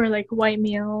who are like white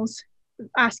males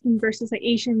asking versus like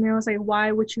Asian males like why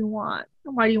do you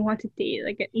want to date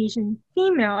like an Asian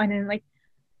female, and then like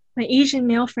my Asian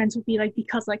male friends would be like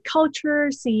because like culture,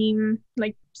 same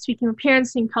like speaking with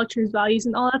parents, same cultures, values,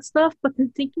 and all that stuff. But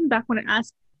then thinking back when I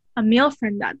asked a male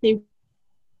friend that they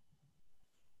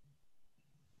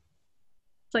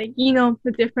like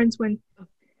the difference when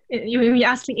you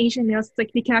ask the Asian males, it's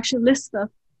like they can actually list stuff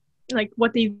like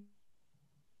what they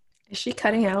Is she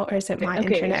cutting out or is it my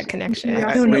Okay, internet connection?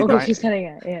 Yeah. No, wait, no, okay, she's cutting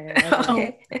it. Yeah.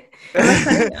 Okay. Am I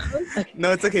cutting out? Okay.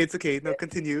 No, it's okay. It's okay. No,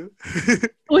 continue.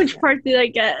 Which part did I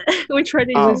get? Which part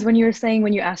did It you? was when you were saying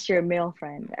when you asked your male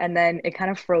friend, and then it kind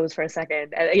of froze for a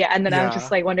second. And then I was just Yeah.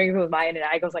 like wondering if it was my internet.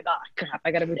 I was like, oh crap,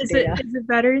 I gotta move to Is it data. is it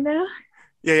better now?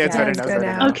 Yeah, it's Yeah, better it's now. It's good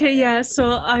better now. now. Okay, yeah.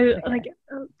 So I Okay.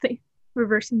 like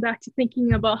reversing back to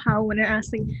thinking about how when I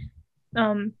asked like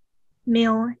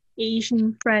male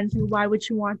Asian friends, like,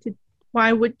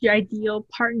 why would your ideal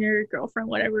partner, girlfriend,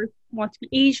 whatever, want to be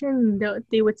Asian? And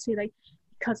they would say like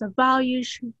because of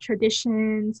values,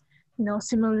 traditions,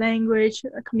 similar language,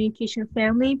 communication,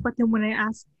 family. But then when I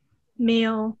asked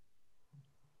male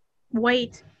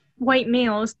white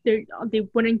males, they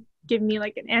wouldn't give me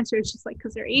like an answer. It's just like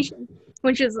because they're Asian,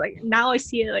 which is like now I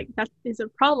see it like that is a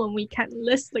problem. We can't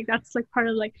list like that's like part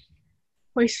of like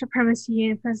white supremacy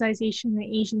and emphasization in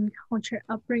Asian culture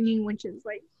upbringing, which is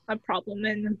like a problem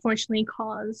and unfortunately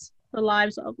caused the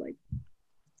lives of like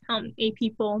A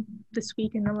people this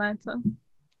week in Atlanta.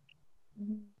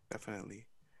 Definitely.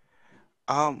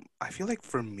 I feel like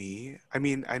for me, I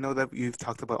mean, I know that you've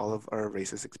talked about all of our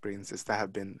racist experiences that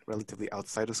have been relatively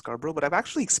outside of Scarborough, but I've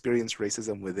actually experienced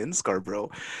racism within Scarborough.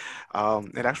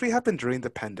 It actually happened during the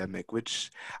pandemic,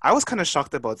 which I was kind of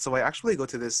shocked about. So I actually go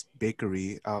to this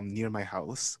bakery near my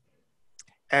house,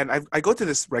 and I go to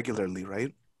this regularly,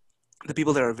 right? The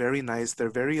people there are very nice. They're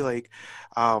very like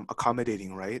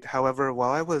accommodating, right? However,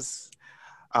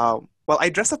 I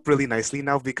dress up really nicely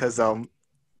now because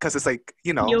it's like,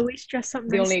 You always dress up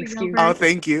The only nicely, excuse. oh, Albert.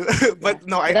 thank you. Yeah. But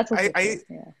no, But that's okay I too.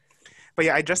 Yeah. but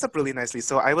yeah, I dressed up really nicely.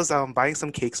 So I was buying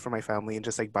some cakes for my family and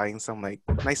just like buying some like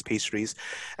nice pastries.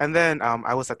 And then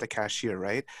I was at the cashier,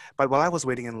 right? But while I was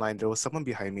waiting in line, there was someone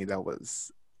behind me that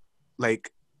was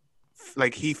like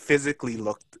like he physically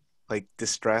looked like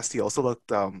distressed. He also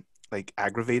looked like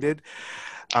aggravated.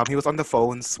 He was on the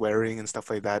phone swearing and stuff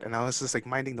like that, and I was just like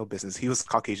minding no business. He was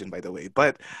Caucasian, by the way,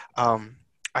 but um,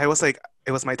 I was like,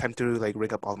 it was my time to like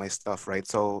rig up all my stuff, right?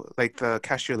 So like the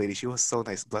cashier lady, she was so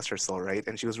nice, bless her soul, right?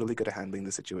 And she was really good at handling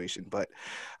the situation. But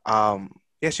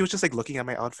yeah, she was just like looking at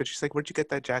my outfit. She's like, "Where'd you get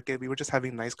that jacket?" We were just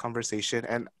having a nice conversation,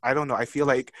 and I don't know. I feel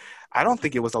like I don't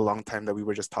think it was a long time that we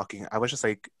were just talking. I was just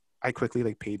like. I quickly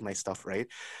like paid my stuff, right?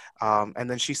 And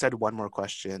then she said one more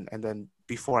question. And then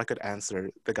before I could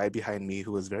answer, the guy behind me,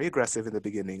 who was very aggressive in the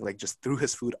beginning, like just threw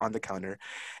his food on the counter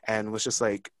and was just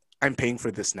like, I'm paying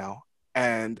for this now.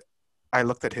 And I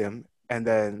looked at him, and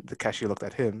then the cashier looked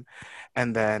at him.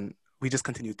 And then we just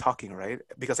continued talking, right?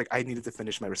 Because like I needed to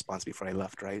finish my response before I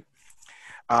left, right?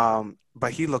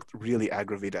 But he looked really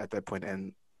aggravated at that point,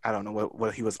 and I don't know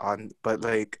what he was on. But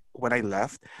like when I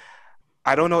left,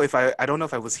 I don't know if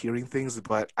I was hearing things,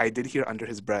 but I did hear under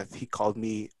his breath he called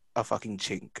me a fucking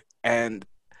chink. And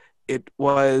it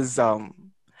was I,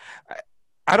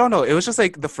 I don't know, it was just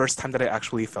like the first time that I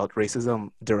actually felt racism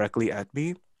directly at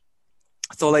me.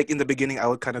 So like in the beginning I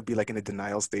would kind of be like in a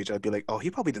denial stage. I'd be like, oh, he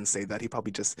probably didn't say that. He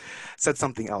probably just said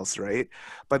something else, right?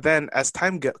 But then as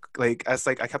time get like as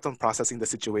like I kept on processing the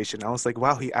situation, I was like,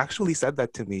 wow, he actually said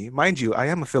that to me. Mind you, I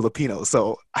am a Filipino,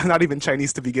 so I'm not even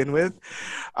Chinese to begin with.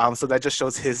 So that just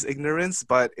shows his ignorance.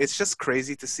 But it's just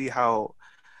crazy to see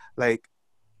like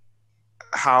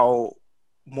how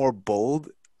more bold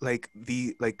like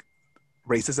the like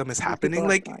racism is These people happening. are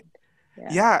Like smart. Yeah.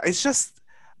 yeah, it's just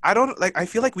I don't like I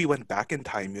feel like we went back in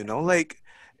time, you know? Like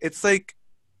it's like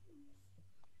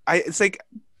it's like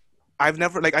I've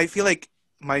never like I feel like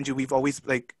mind you, we've always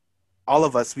like all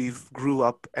of us we've grew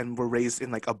up and were raised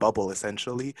in like a bubble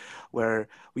essentially where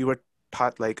we were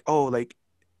taught like, oh, like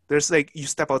there's like you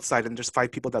step outside and there's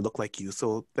five people that look like you.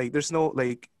 So like there's no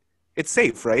like it's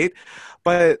safe, right?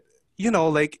 But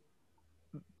like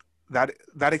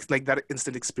like that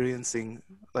instant experiencing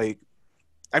like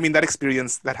I mean that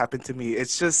experience that happened to me,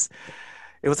 it's just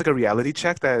it was like a reality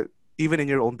check that even in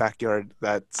your own backyard,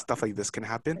 that stuff like this can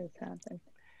happen. It's happened.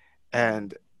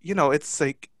 And, it's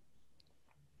like,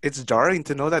 it's jarring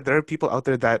to know that there are people out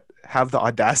there that have the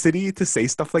audacity to say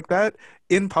stuff like that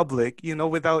in public,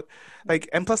 without like,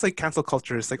 and plus like cancel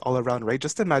culture is like all around, right?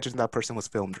 Just imagine that person was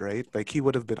filmed, right? Like he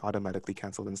would have been automatically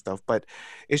canceled and stuff. But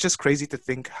it's just crazy to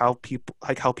think how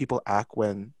people act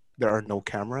when there are no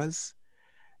cameras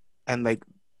and like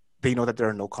they know that there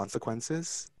are no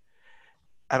consequences.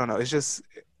 I don't know. It's just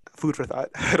food for thought.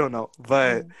 I don't know.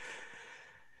 But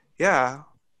yeah.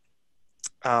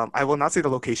 I will not say the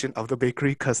location of the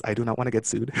bakery because I do not want to get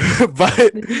sued.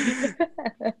 But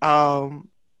um,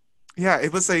 yeah,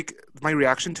 it was like my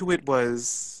reaction to it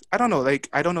was, I don't know, like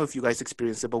I don't know if you guys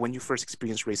experienced it, but when you first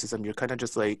experience racism, you're kind of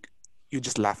just like you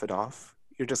just laugh it off.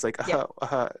 You're just like Yeah.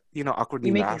 awkwardly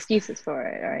You make laugh. excuses for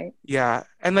it, right? Yeah,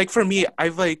 and like for me,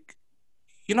 I've like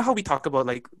how we talk about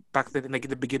like back then, like in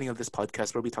the beginning of this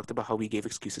podcast, where we talked about how we gave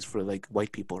excuses for like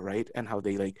white people, right? And how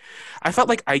they like, I felt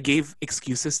like I gave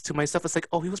excuses to myself. It's like,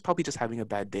 oh, he was probably just having a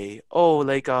bad day. Oh,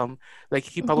 like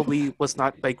he probably was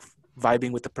not like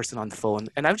vibing with the person on the phone.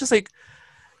 And I'm just like,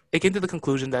 I came to the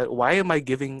conclusion that why am I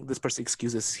giving this person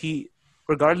excuses? He,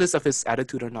 regardless of his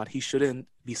attitude or not, he shouldn't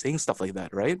be saying stuff like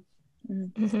that, right?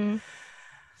 Mm-hmm.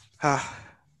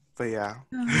 But yeah.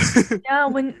 Yeah,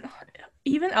 when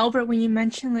even Albert, when you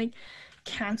mentioned like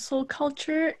cancel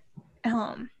culture,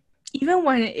 even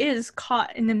when it is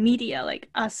caught in the media, like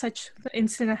as such the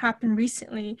incident happened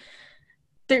recently,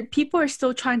 there people are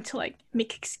still trying to like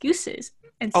make excuses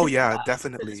and Oh say, yeah, for this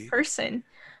definitely. person.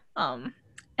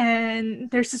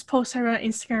 And there's this post I read on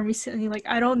Instagram recently, like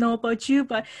I don't know about you,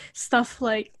 but stuff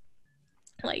like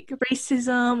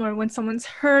racism or when someone's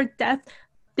hurt, death,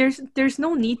 there's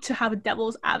no need to have a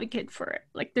devil's advocate for it.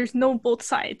 Like there's no both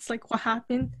sides. Like what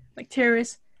happened? Like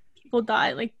terrorists, people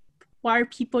die. Like why are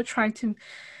people trying to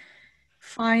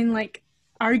find like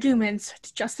arguments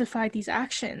to justify these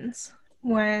actions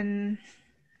when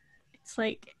it's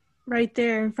like right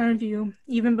there in front of you,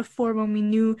 even before when we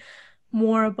knew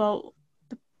more about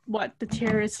what the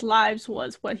terrorist's lives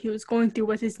was, what he was going through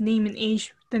with his name and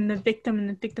age than the victim and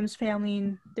the victim's family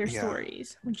and their Yeah.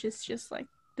 stories, which is just like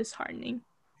disheartening.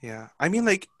 Yeah. I mean,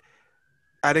 like,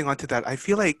 adding on to that,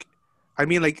 I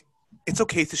mean, like, it's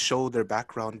okay to show their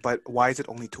background, but why is it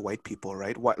only to white people,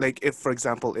 right? What, like, if, for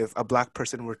example, if a black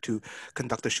person were to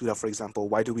conduct a shootout, for example,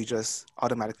 why do we just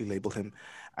automatically label him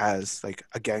as like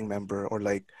a gang member or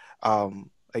like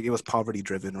it was poverty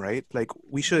driven, right? Like,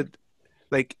 we should,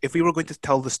 like, if we were going to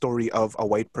tell the story of a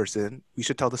white person, we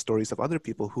should tell the stories of other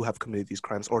people who have committed these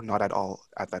crimes or not at all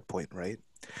at that point, right?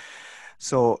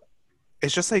 So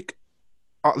it's just like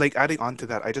adding on to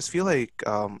that, I just feel like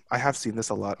I have seen this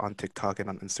a lot on TikTok and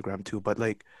on Instagram too, but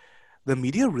like the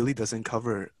media really doesn't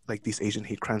cover like these Asian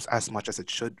hate crimes as much as it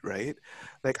should, right?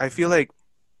 Like I feel like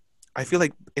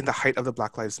in the height of the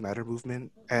Black Lives Matter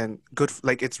movement and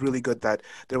like it's really good that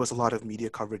there was a lot of media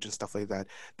coverage and stuff like that,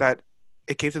 that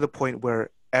it came to the point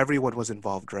where everyone was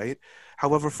involved, right?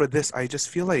 However, for this, I just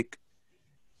feel like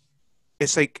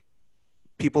it's like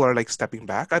people are like stepping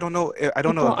back. I don't know People if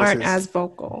this aren't is, as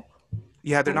vocal.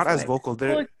 yeah, they're not as as like vocal. Well,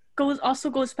 They're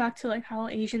it goes back to like how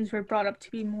Asians were brought up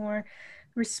to be more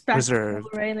respectful, reserved.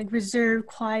 right? Like reserved,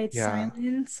 quiet Yeah.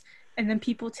 silence, and then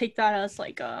people take that as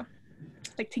like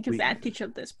take We advantage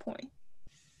of this point.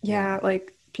 Yeah,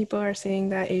 like people are saying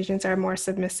that Asians are more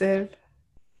submissive,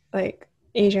 like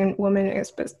Asian women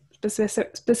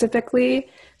specifically.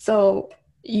 So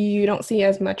you don't see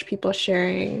as much people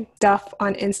sharing stuff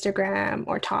on Instagram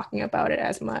or talking about it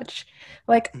as much.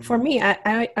 Like for Mhm. me,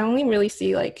 I only really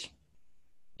see like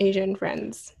Asian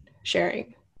friends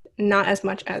sharing, not as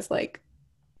much as like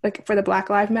for the Black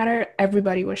Lives Matter,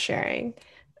 everybody was sharing.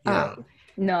 Yeah.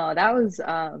 No, that was But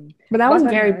that Black was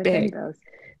Lives very Matter thing big. goes.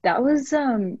 That was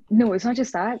no, it's not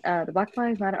just that. The Black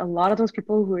Lives Matter, a lot of those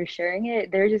people who were sharing it,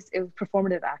 it was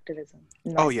performative activism,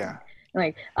 in my Oh opinion. yeah.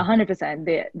 Like 100%.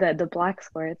 The Black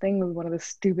Square thing was one of the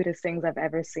stupidest things I've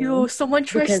ever Yo, seen someone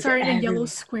tried because starting a yellow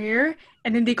square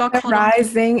and then they got The caught on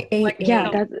rising like yeah,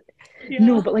 AA. that's yeah.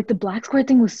 no, but like the Black Square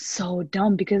thing was so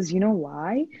dumb because you know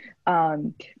why?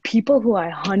 People who I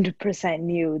 100%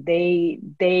 knew,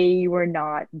 they were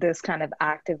not this kind of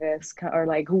activist or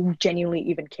like who genuinely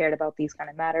even cared about these kind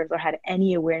of matters or had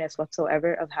any awareness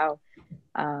whatsoever of how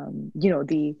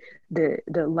the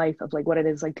life of like what it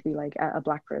is like to be like a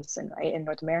Black person, right, in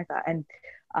North America. And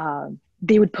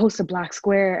they would post a Black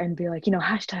Square and be like,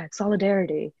 hashtag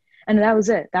solidarity, and that was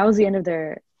it. That was the end of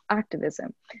their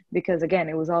activism, because again,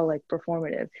 it was all like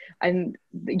performative. And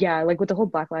yeah, like with the whole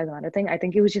Black Lives Matter thing, I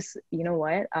think it was just, it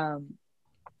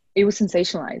was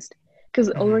sensationalized. because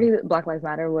Mhm. already Black Lives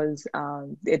Matter was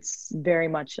it's very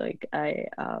much like a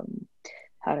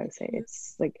how do I say,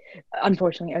 it's like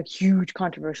unfortunately a huge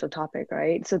controversial topic,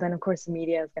 right? So then of course the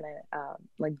media is gonna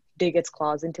like dig its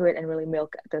claws into it and really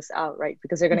milk this out, right?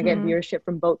 Because they're gonna get Mm-hmm. viewership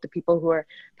from both the people who are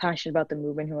passionate about the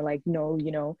movement, who are like, no,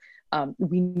 you know,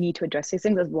 we need to address these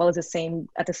things, as well as the same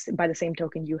at the by the same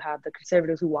token, you have the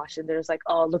conservatives who watch it. There's like,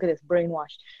 oh, look at this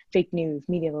brainwashed fake news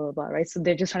media, blah blah blah, right? So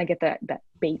they're just trying to get that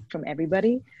bait from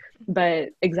everybody. But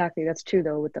exactly, that's true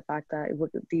though, with the fact that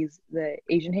with these the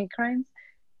Asian hate crimes,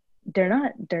 they're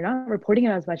not reporting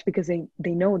it as much because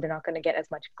they know they're not going to get as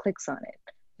much clicks on it,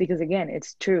 because again,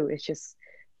 it's true, it's just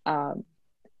um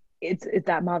it's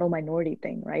that model minority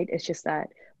thing, right? It's just that,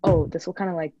 oh, this will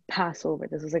kind of like pass over,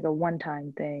 this was like a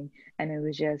one-time thing, and it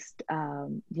was just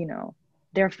you know,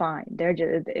 they're fine, they're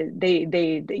just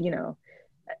they you know,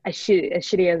 as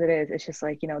shitty as it is, it's just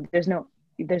like, you know,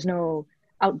 there's no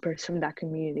outburst from that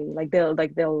community, like they'll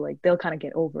kind of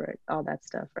get over it, all that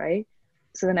stuff, right?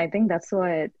 So then I think that's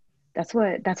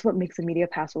what makes the media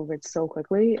pass over it so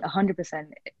quickly. 100%.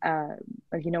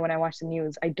 Like, you know, when I watch the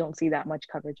news, I don't see that much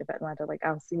coverage of Atlanta. Like,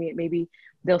 I'll see it, maybe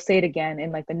they'll say it again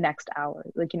in like the next hour,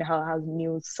 like, you know how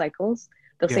news cycles,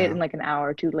 they'll say it Yeah. in like an hour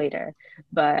or two later.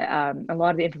 But a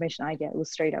lot of the information I get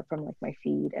was straight up from like my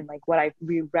feed and like what I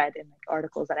reread in like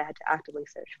articles that I had to actively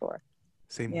search for.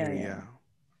 Same Yeah, here. yeah, Yeah.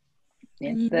 yeah.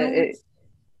 And you know The what's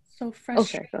so oh,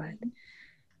 sorry, go ahead. frustrating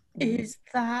Mhm. is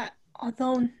that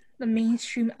although the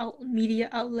mainstream media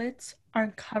outlets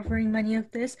aren't covering many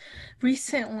of this,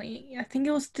 recently, I think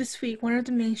it was this week, one of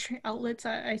the mainstream outlets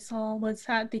I saw was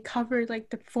that they covered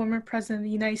like the former president of the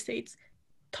United States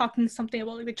talking something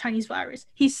about like the Chinese virus.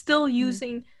 He's still Mhm.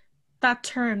 using that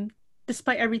term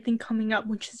despite everything coming up,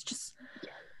 which is just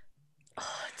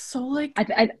it's so like I,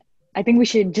 I I think we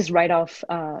should just write off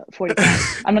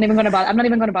 45. I'm not even gonna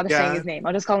bother saying Yeah. his name.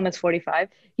 I'll just call him as 45.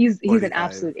 He's an 45.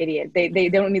 absolute idiot. They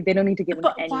don't need to give him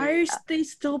but why any are they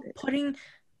still putting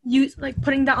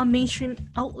that on mainstream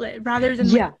outlet rather than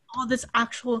like yeah, all this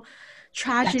actual that's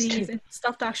tragedies true. and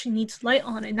stuff that actually needs light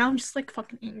on it? Now I'm just like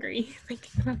fucking angry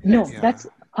thinking about this. No, Yeah. that's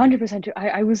 100% true.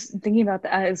 I was thinking about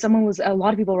that. A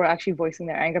lot of people were actually voicing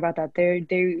their anger about that.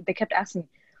 They kept asking,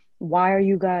 why are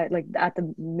you guys like at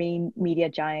the main media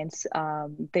giants?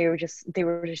 They were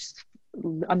just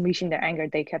unleashing their anger.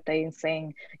 They kept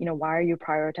saying, you know, why are you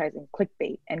prioritizing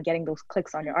clickbait and getting those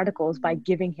clicks on your articles by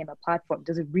giving him a platform?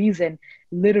 There's a reason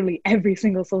literally every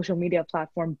single social media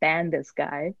platform banned this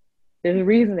guy. There's a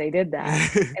reason they did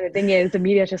that. And the thing is, the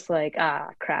media's just like, ah,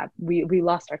 crap, we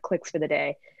lost our clicks for the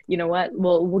day. You know what?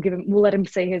 We'll let him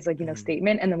say his like, you know, Mhm.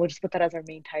 statement, and then we'll just put that as our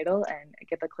main title and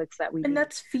get the clicks that we And need.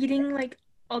 that's feeding like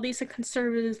all these like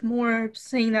conservatives more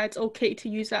saying that it's okay to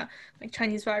use that like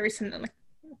Chinese virus and then like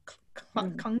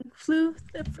Mm. kung flu,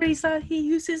 the phrase that he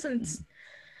uses, and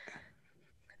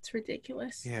it's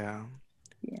ridiculous. Yeah.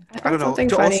 Yeah. I I don't found know. something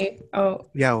To also, funny. Oh,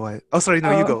 yeah. What? Oh, sorry.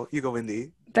 No, you oh, go. You go,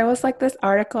 Wendy. there was like this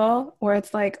article where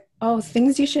it's like, oh,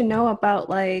 things you should know about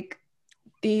like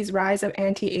these rise of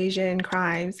anti-Asian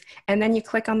crimes. And then you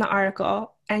click on the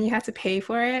article and you have to pay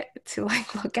for it to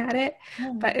like look at it.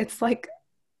 But Oh. it's like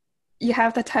you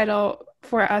have the title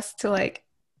for us to like,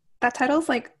 that title's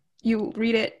like, you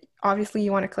read it, obviously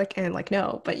you want to click and like,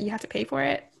 no, but you have to pay for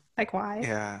it. Like, why?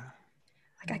 Yeah.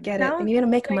 Like, I get it. Now They it's need to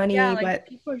make like yeah, money, like but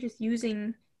people are just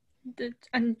using the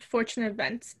unfortunate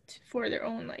events for their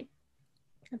own like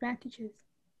advantages.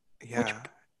 which Yeah.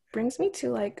 brings me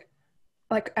to like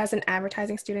as an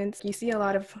advertising student, you see a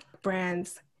lot of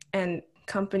brands and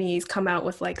companies come out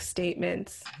with like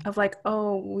statements of like,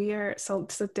 oh, we are so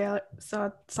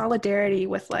solidarity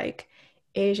with like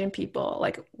Asian people.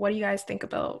 Like, what do you guys think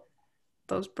about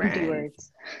those Empty brands?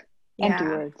 words. Empty Yeah.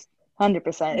 words.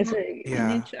 100%. It's Not a Yeah.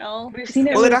 NHL. we've Just seen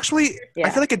it Well, it with actually, I yeah.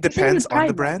 feel like it We've seen it depends with on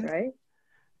the Pride Month, brand. right?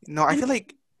 No, I and feel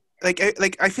like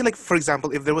I feel like, for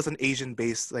example, if there was an Asian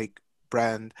based like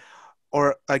brand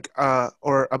or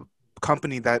a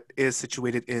company that is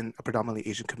situated in a predominantly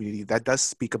Asian community that does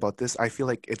speak about this, I feel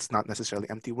like it's not necessarily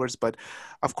empty words, but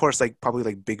of course, like probably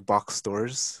like big box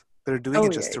stores that are doing Oh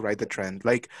it yeah, just to yeah. ride the trend.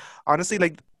 Like honestly,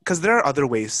 like because there are other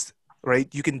ways, right?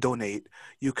 You can donate,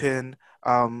 you can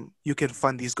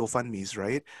fund these GoFundMe's,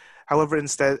 right? However,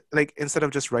 instead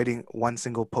of just writing one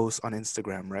single post on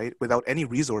Instagram, right, without any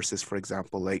resources, for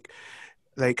example,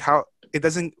 how it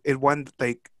doesn't it one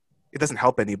like it doesn't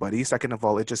help anybody. Second of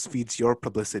all, it just feeds your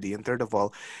publicity, and third of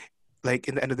all, like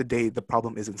in the end of the day, the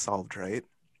problem isn't solved, right?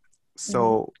 Mm-hmm.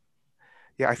 So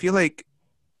yeah, I feel like,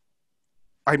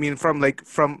 I mean, from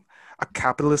a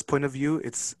capitalist point of view,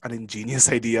 it's an ingenious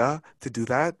idea to do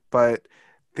that, but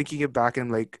thinking it back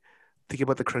and like thinking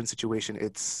about the current situation,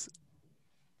 it's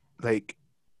like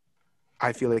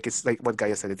I feel like it's like what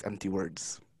Gaia said, it's empty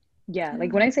words. Yeah,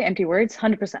 like when I say empty words,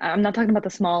 100%, I'm not talking about the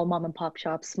small mom and pop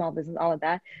shops, small business, all of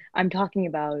that. I'm talking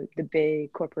about the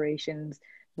big corporations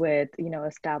with,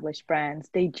 established brands.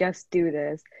 They just do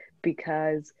this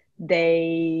because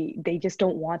they just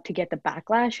don't want to get the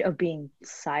backlash of being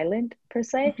silent per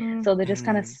se. Mhm. So they just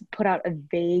kind of Mm, put out a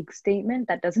vague statement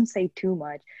that doesn't say too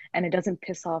much, and it doesn't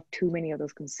piss off too many of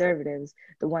those conservatives,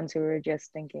 the ones who are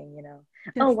just thinking, oh,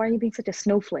 Def- why are you being such a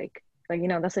snowflake? Like,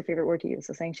 that's a favorite word to use,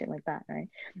 so saying shit like that, right?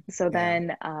 So yeah.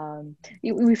 then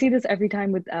we see this every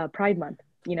time with Pride Month.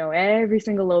 Every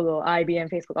single logo, IBM,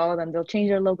 Facebook, all of them, they'll change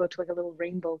their logo to like a little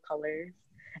rainbow colors.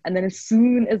 And then as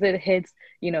soon as it hits,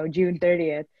 June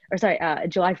 30th, or sorry,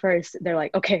 July 1st, they're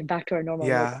like, okay, back to our normal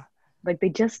logo. Yeah. Like they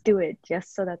just do it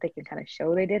just so that they can kind of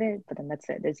show they did it, but then that's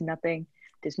it. There's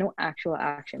no actual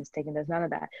actions taken. There's none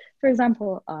of that. For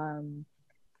example,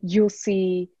 you'll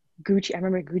see Gucci. I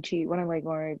remember Gucci, one of like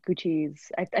more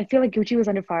Gucci's. I feel like Gucci was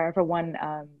under fire for one.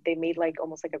 They made like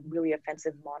almost like a really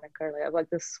offensive moniker, like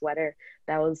this sweater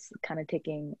that was kind of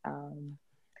taking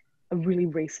a really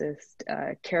racist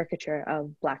caricature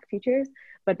of Black features.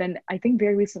 But then I think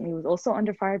very recently it was also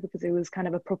under fire because it was kind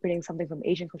of appropriating something from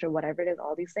Asian culture, whatever it is,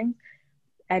 all these things.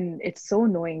 And it's so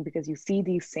annoying because you see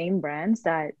these same brands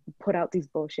that put out these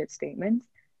bullshit statements,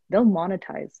 they'll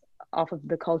monetize off of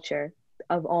the culture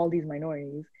of all these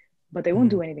minorities, but they won't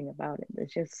do Mm, anything about it.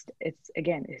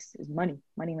 It's money,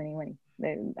 money, money, money.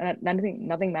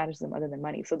 Nothing matters to them other than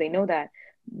money. So they know that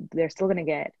they're still going to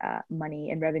get money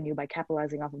and revenue by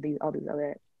capitalizing off of all these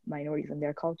other minorities and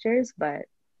their cultures, but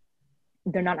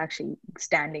they're not actually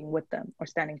standing with them or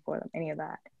standing for them, any of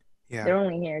that. yeah. They're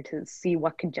only here to see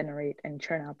what can generate and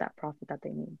churn out that profit that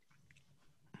they need.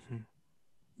 Mhm.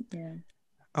 Yeah.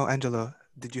 Oh, Angela,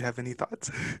 did you have any thoughts?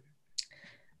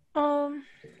 Um,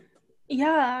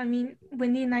 yeah, I mean,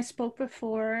 Wendy and I spoke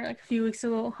before, like a few weeks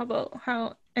ago, about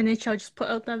how NHL just put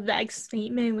out that vague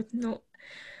statement with no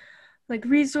like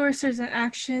resources and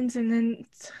actions, and then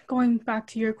going back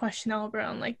to your question, Albert,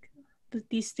 on like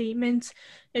these statements,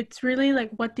 it's really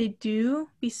like what they do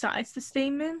besides the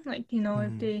statement. Like, if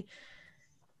Mm, they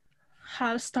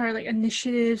have start like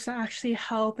initiatives that actually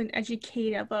help and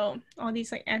educate about all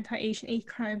these like anti-Asian hate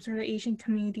crimes or the Asian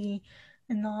community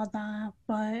and all that.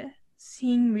 But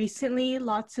seeing recently,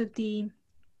 lots of the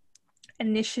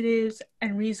initiatives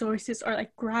and resources are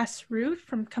like grassroots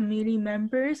from community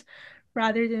members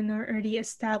rather than already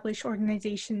established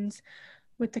organizations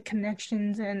with the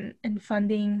connections and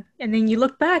funding. And then you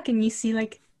look back and you see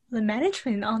like the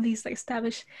management, all these like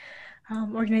established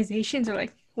organizations are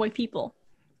like white people.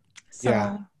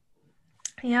 yeah, So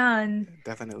yeah, and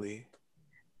definitely.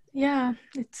 yeah,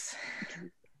 it's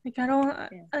like I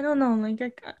don't know,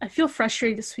 like I feel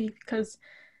frustrated this week because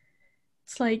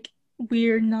it's like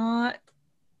we're not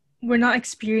we're not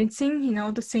experiencing,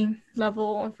 the same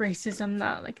level of racism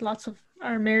that like lots of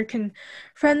our American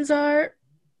friends are,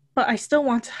 but I still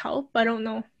want to help. I don't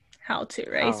know how to,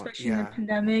 right? How? Especially in the Yeah.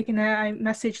 pandemic. And I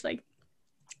messaged like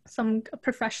some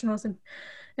professionals and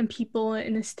people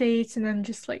in the States, and I'm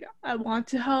just like, I want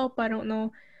to help. I don't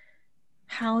know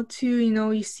how to,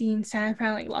 you see in San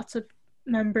Fran, like lots of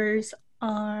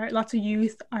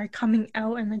youth are coming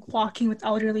out and like walking with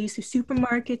elderlies to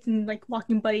supermarkets and like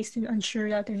walking buddies to ensure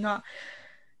that they're not,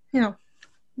 you know,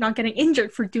 not getting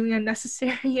injured for doing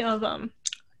unnecessary of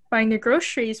buying their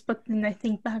groceries. But then I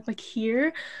think back like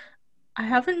here, I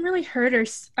haven't heard or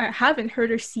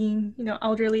seen,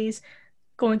 elderlies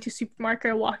going to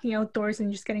supermarket or walking outdoors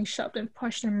and just getting shoved and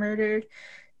pushed and murdered.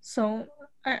 So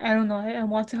I don't know. I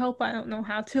want to help, but I don't know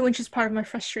how to, which is part of my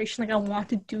frustration. Like I want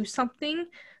to do something,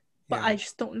 but Yeah. I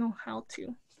just don't know how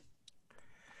to.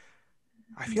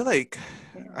 I feel like,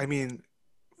 Yeah. I mean,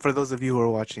 for those of you who are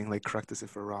watching, like, correct us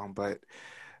if we're wrong, but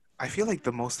I feel like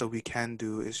the most that we can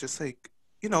do is just like,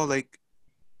 like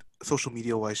social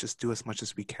media wise, just do as much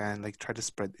as we can, like try to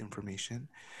spread information.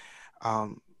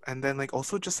 And then like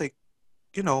also just like,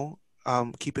 you know,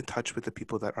 keep in touch with the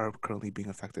people that are currently being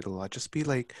affected a lot. Just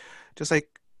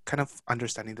like kind of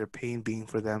understanding their pain, being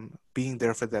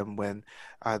there for them when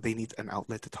they need an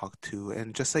outlet to talk to,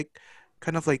 and just like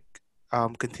kind of like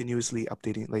continuously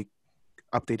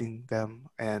updating them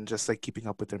and just like keeping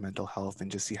up with their mental health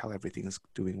and just see how everything is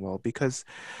doing well because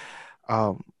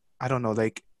um I don't know,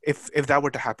 like if that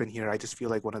were to happen here, I just feel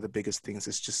like one of the biggest things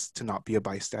is just to not be a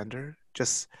bystander.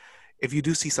 Just if you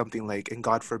do see something like, and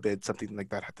God forbid something like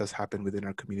that does happen within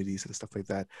our communities and stuff like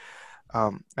that,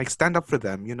 like stand up for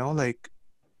them,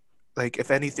 like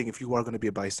if anything, if you are going to be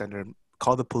a bystander,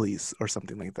 call the police or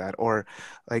something like that, or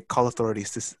like call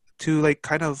authorities to like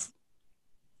kind of,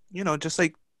 just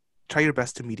like try your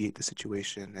best to mediate the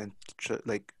situation and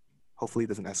like hopefully it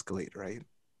doesn't escalate, right?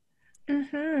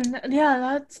 Yeah,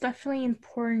 that's definitely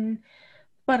important.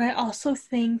 But I also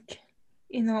think,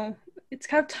 it's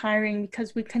kind of tiring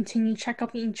because we continue to check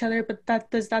up on each other, but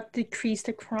does that decrease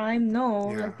the crime?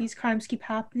 No, Yeah. like these crimes keep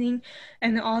happening,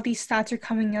 and all these stats are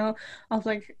coming out of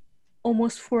like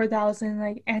almost 4,000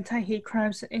 like anti-hate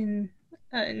crimes in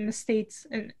the States,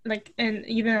 and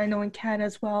even I know in Canada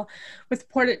as well, with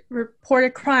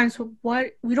reported crimes. But what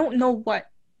we don't know what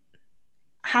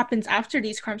happens after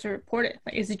these crimes are reported.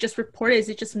 Like, is it just reported? Is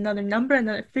it just another number,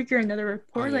 another figure, another Oh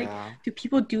report? Like, yeah. do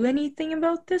people do anything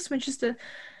about this? Which is the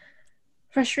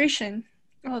frustration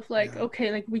of like, Yeah.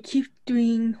 okay, like we keep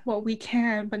doing what we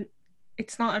can, but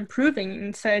it's not improving.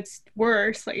 Instead, it's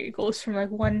worse. Like, it goes from like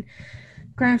one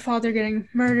grandfather getting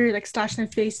murdered, like slashed in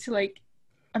the face, to like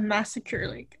a massacre.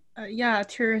 Like, yeah,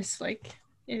 terrorists. Like,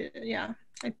 yeah,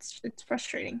 it's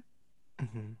frustrating.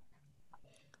 Hmm.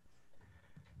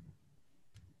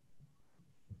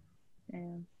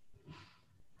 Yeah.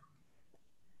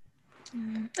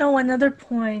 Oh, another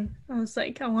point I was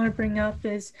like, I want to bring up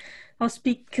is I'll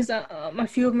speak because a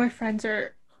few of my friends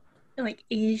are like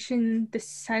Asian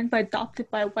descent but adopted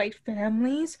by white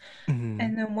families. Hmm.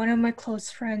 And then one of my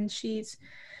close friends, she's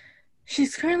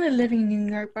currently living in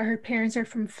New York, but her parents are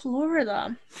from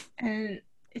Florida. And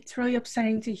it's really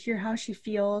upsetting to hear how she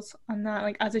feels on that,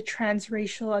 like as a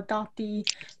transracial adoptee.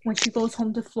 When she goes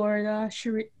home to Florida,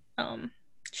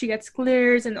 she gets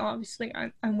glares and obviously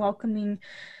unwelcoming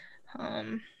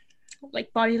um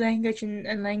like body language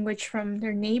and language from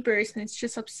their neighbors, and it's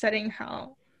just upsetting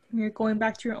how you're going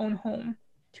back to your own home,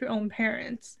 to your own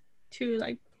parents, to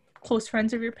like close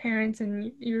friends of your parents,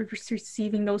 and you're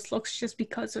receiving those looks just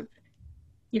because of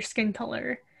your skin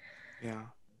color. Yeah.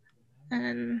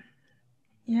 And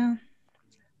yeah,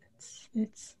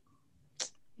 it's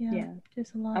yeah, Yeah.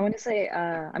 there's a I lot. want to say,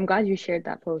 I'm glad you shared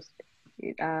that post.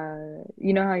 You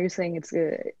know how you're saying it's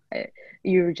good.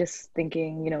 You're just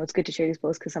thinking, it's good to share these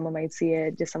posts because someone might see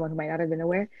it, just someone who might not have been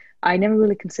aware. I never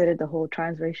really considered the whole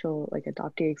transracial like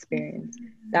adoptee experience.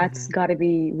 That's Hmm. got to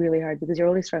be really hard because you're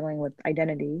always struggling with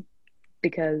identity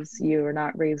because you're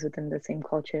not raised within the same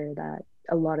culture that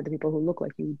a lot of the people who look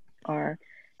like you are.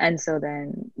 And so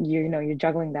then you're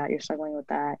juggling that, you're struggling with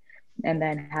that, and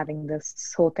then having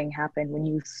this whole thing happen when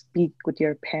you speak with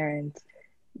your parents,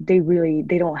 they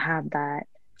don't have that.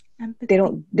 They Empathy.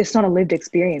 don't, it's not a lived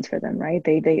experience for them, right?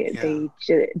 Yeah.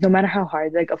 No matter how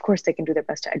hard, like of course they can do their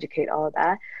best to educate all of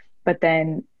that, but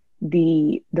then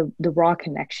the raw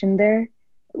connection there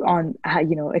on how,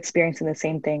 experiencing the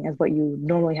same thing as what you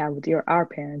normally have with our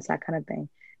parents, that kind of thing,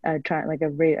 trying like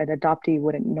an adoptee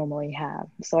wouldn't normally have.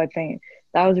 So I think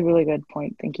that was a really good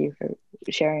point. Thank you for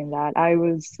sharing that. I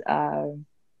was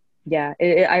yeah,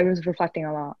 I was reflecting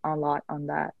a lot on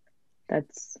that.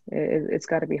 It's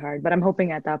got to be hard, but I'm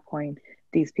hoping at that point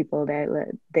these people, they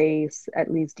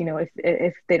at least,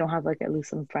 if they don't have like at least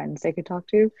some friends they could talk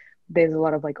to, there's a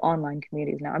lot of like online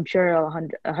communities now. I'm sure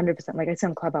 100%, like I see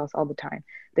on Clubhouse all the time,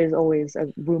 there's always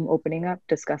a room opening up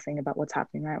discussing about what's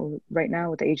happening right now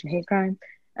with the Asian hate crime,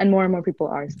 and more people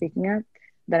are speaking up.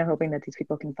 Then I'm hoping that these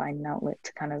people can find an outlet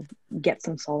to kind of get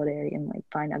some solidarity and like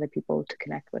find other people to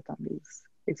connect with on these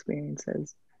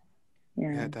experiences.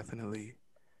 Yeah. Yeah, definitely.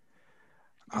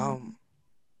 Um,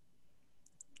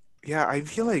 yeah, I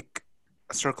feel like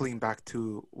circling back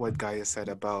to what Gaia said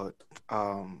about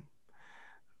um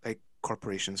like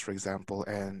corporations, for example,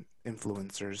 and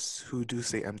influencers who do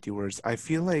say empty words. I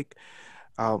feel like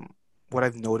um what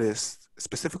I've noticed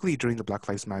specifically during the Black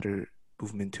Lives Matter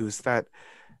movement too is that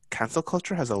cancel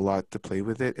culture has a lot to play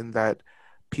with it in that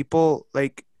people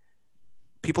like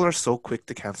people are so quick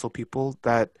to cancel people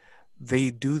that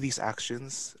they do these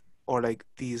actions or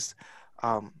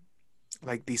um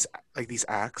these these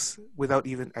acts without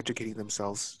even educating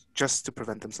themselves just to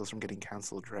prevent themselves from getting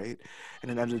canceled, right?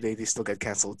 And at the end of the day they still get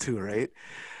canceled too, right?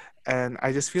 And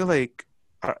I just feel like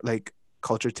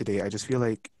culture today, I just feel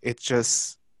it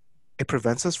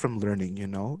prevents us from learning,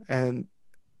 and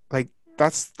like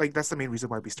that's the main reason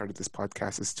why we started this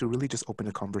podcast, is to really just open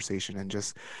a conversation and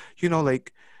just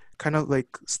like kind of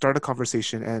like start a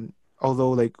conversation. And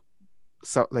although there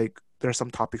are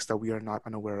some topics that we are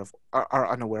unaware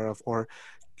of or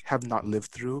have not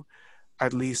lived through,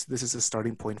 at least this is a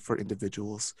starting point for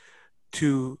individuals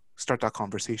to start that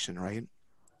conversation, right?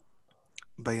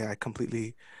 But yeah, I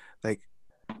completely like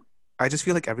I just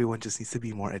feel like everyone just needs to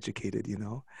be more educated,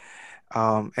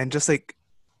 and just like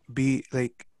be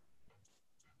like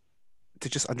to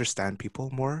just understand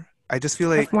people more. I just feel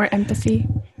Have like, more empathy.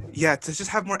 yeah, to just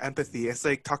have more empathy. It's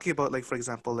like talking about, like, for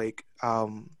example, like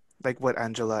what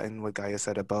Angela and what Gaia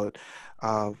said about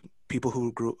uh people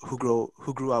who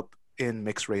grew up in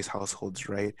mixed race households,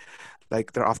 right?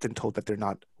 Like they're often told that they're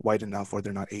not white enough or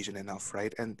they're not Asian enough,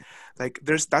 right? And like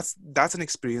that's an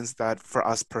experience that for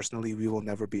us personally we will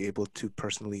never be able to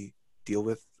personally deal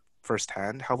with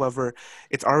firsthand. However,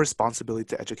 it's our responsibility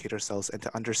to educate ourselves and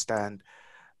to understand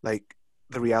like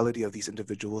the reality of these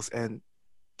individuals and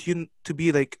to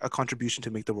be like a contribution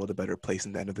to make the world a better place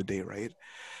in the end of the day, right?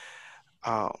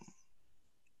 Um,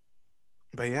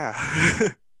 but yeah.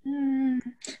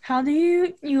 How do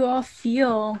you all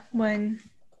feel when,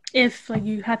 if like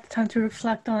you had the time to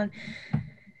reflect on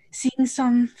seeing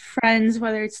some friends,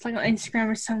 whether it's like on Instagram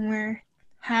or somewhere,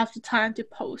 have the time to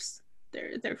post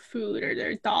their food or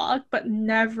their dog, but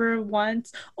never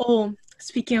once. Oh,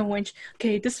 speaking of which,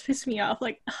 okay, this pissed me off.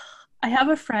 Like, I have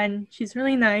a friend. She's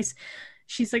really nice.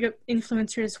 She's like an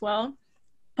influencer as well,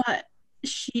 but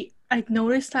I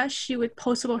noticed that she would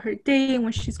post about her day and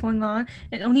what she's going on,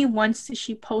 and only once did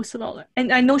she post about.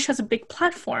 And I know she has a big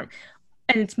platform,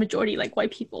 and it's majority like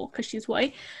white people because she's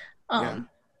white. Yeah.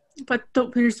 But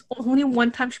there's only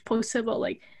one time she posted about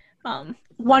like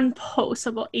one post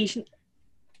about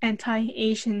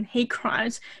anti-Asian hate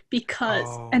crimes because,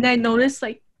 and I noticed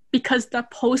like because the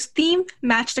post theme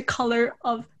matched the color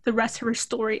of the rest of her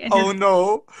story. And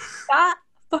no. That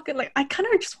fucking, like, I kind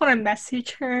of just want to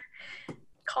message her,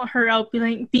 call her out,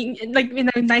 being like in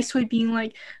a nice way, being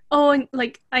like, oh, and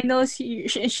like I know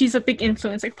she's a big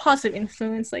influence, like positive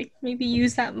influence, like maybe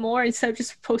use that more instead of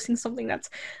just posting something that's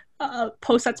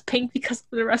post that's pink because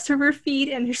the rest of her feed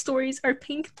and her stories are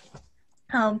pink.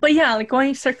 But yeah,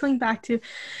 like circling back to,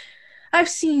 I've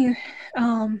seen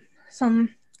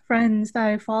some friends that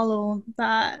I follow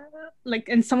that like,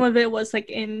 and some of it was like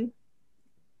in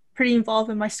pretty involved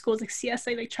in my school's like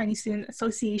CSA, like Chinese Student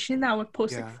Association, that would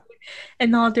post like food.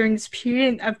 And now during this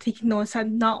period, I've taken notice that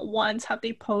not once have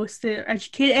they posted or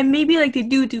educated, and maybe like they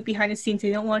do behind the scenes,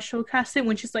 they don't want to showcase it,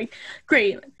 which is like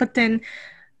great, but then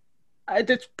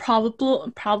it's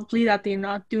probably that they're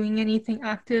not doing anything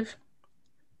active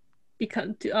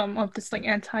because of this like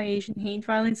anti-Asian hate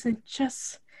violence. It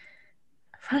just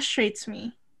frustrates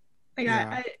me. Like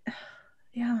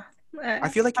I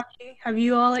feel like have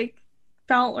you all like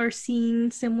felt or seen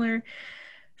similar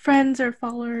friends or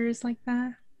followers like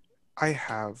that? I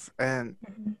have, and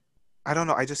I don't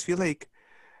know. I just feel like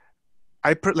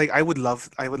I would love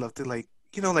to like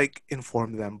like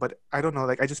inform them, but I don't know.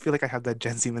 Like I just feel like I have that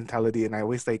Gen Z mentality, and I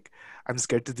always like I'm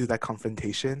scared to do that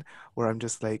confrontation where I'm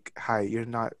just like, "Hi, you're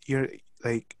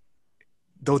like,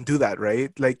 don't do that,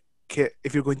 right? Like,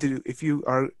 if you're going to if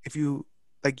you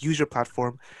like use your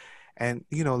platform, and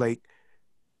like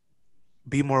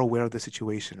be more aware of the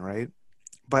situation, right?"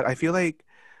 But I feel like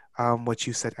what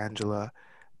you said, Angela,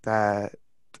 that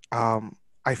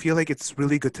I feel like it's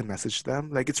really good to message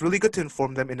them. Like it's really good to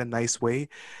inform them in a nice way,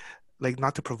 like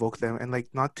not to provoke them and like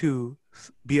not to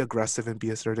be aggressive and be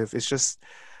assertive. It's just,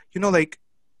 like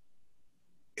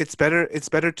it's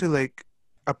better to like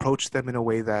approach them in a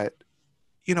way that,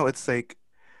 it's like,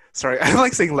 sorry, I don't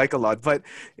like saying like a lot, but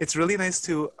it's really nice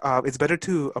to, it's better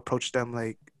to approach them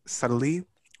like subtly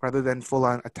rather than full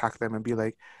on attack them and be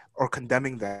like, or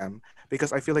condemning them,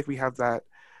 because I feel like we have that,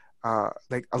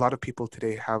 like a lot of people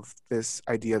today have this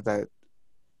idea that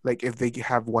like if they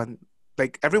have one,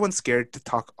 like everyone's scared to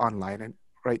talk online and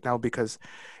right now because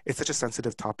it's such a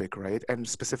sensitive topic, right? And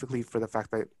specifically for the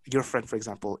fact that your friend, for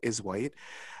example, is white,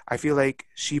 I feel like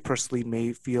she personally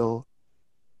may feel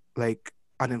like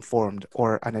uninformed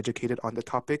or uneducated on the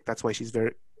topic. That's why she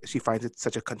finds it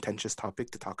such a contentious topic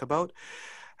to talk about.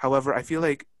 However, I feel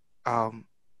like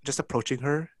just approaching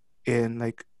her in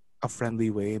like a friendly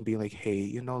way and being like,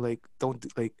 hey, like don't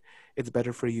like, it's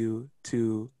better for you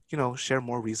to share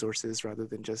more resources rather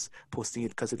than just posting it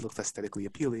because it looks aesthetically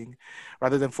appealing,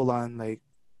 rather than full on like,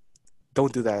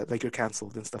 don't do that, like you're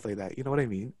canceled and stuff like that. You know what I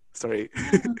mean? Sorry.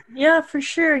 Yeah, for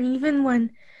sure. Even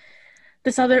when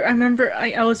I remember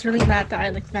I was really mad that I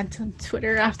like vented on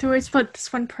Twitter afterwards, but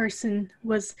this one person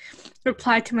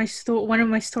replied to one of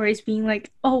my stories being like,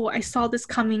 oh, I saw this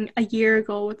coming a year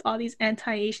ago with all these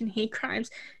anti-Asian hate crimes.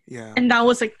 Yeah. And that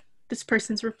was like this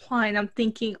person's reply, and I'm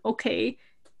thinking, okay,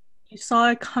 you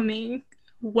saw it coming.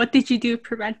 What did you do to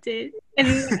prevent it? And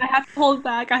I have to hold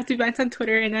back. I had to vent on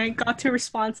Twitter, and I got to a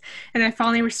response, and I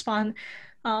finally respond.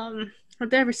 What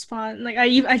did I respond? Like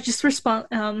I just respond.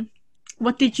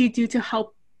 What did you do to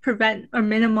help prevent or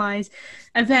minimize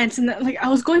events? And like I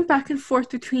was going back and forth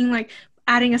between like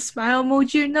adding a smile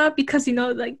emoji or not, because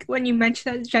like when you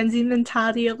mention that Gen Z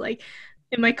mentality of like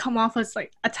it might come off as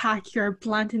like attacky or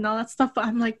blunt and all that stuff, but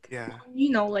I'm like, yeah,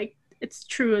 like it's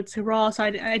true, it's raw, so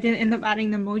I didn't end up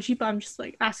adding an emoji, but I'm just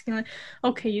like asking like,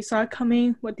 okay, you saw it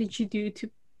coming, what did you do to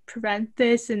prevent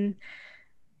this? And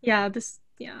Yeah, this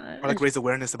yeah. or like raise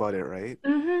awareness about it, right?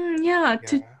 Yeah,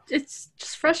 Yeah. it's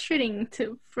just frustrating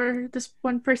to for this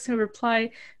one person to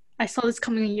reply, I saw this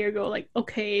coming a year ago, like,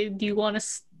 okay, do you want to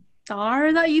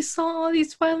star that you saw all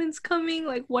these violence coming?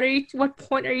 Like what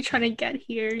point are you trying to get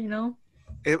here, you know?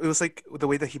 It was like the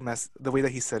way that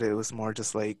he said it, it was more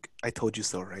just like I told you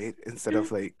so, right? Instead Mm,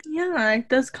 of like, yeah, it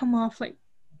does come off like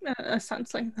a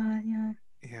sense like that, yeah.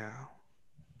 yeah.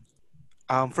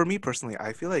 For me personally,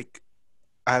 I feel like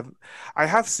I've I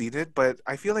have seen it, but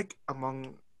I feel like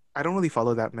among I don't really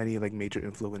follow that many like major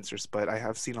influencers, but I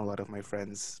have seen a lot of my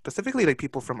friends, specifically like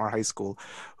people from our high school,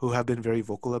 who have been very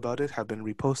vocal about it, have been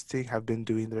reposting, have been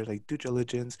doing their like due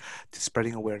diligence to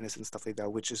spreading awareness and stuff like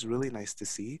that, which is really nice to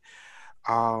see.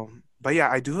 But yeah,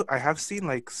 I have seen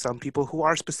like some people who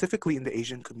are specifically in the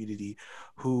Asian community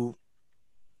who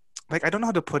like I don't know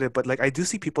how to put it, but like I do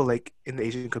see people like in the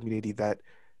Asian community that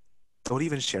don't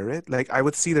even share it. Like I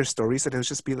would see their stories and it would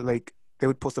just be like they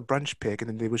would post a brunch pic and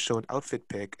then they would show an outfit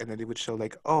pic and then they would show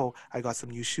like, oh, I got some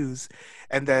new shoes.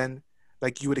 And then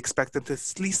like you would expect them to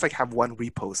at least like have one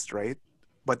repost, right?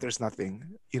 But there's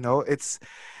nothing.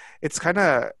 It's kind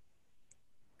of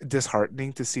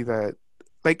disheartening to see that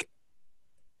like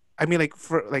I mean like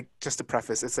for like just to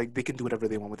preface, it's like they can do whatever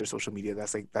they want with their social media.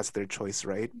 That's their choice,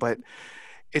 right? But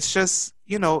it's just,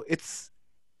 it's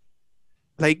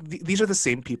like these are the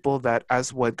same people that,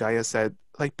 as what Gaia said,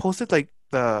 like posted like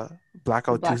the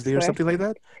The Blackout black Tuesday or square. something like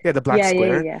that. Yeah, the Black Yeah, yeah,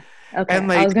 Square. yeah, yeah. Okay. And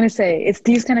I was like, gonna say it's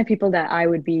these kind of people that I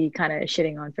would be kind of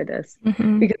shitting on for this.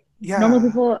 Mm-hmm. Because normal yeah,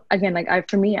 people, again, like I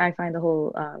for me, I find the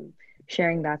whole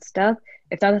sharing that stuff,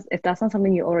 if that's not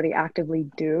something you already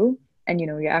actively do and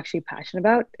you're actually passionate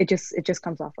about, it just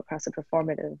comes off across a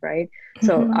performative, right?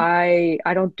 So Mm-hmm. I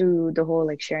don't do the whole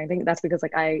like sharing thing. That's because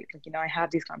like I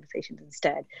have these conversations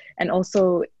instead. And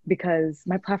also because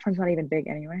my platform's not even big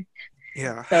anyway.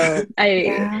 yeah, So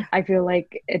I Yeah. I feel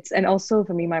like it's, and also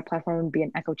for me, my platform would be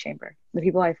an echo chamber. The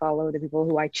people I follow, the people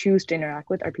who I choose to interact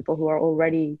with, are people who are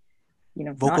already,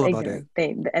 vocal not about it. ignorant.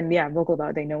 They yeah, vocal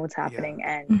about it. They know what's Yeah, happening,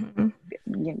 and Mm-hmm.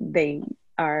 they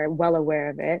are well aware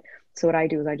of it. So what I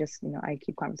do is I just, I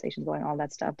keep conversations going, all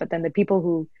that stuff. But then the people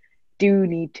who do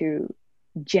need to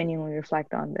genuinely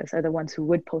reflect on this are the ones who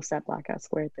would post that blackout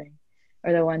square thing,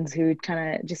 are the ones who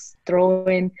kind of just throw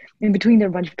in between their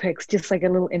bunch of pics, just like a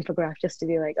little infographic, just to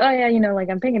be like, oh yeah, like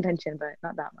I'm paying attention, but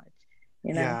not that much,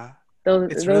 you know. yeah. Those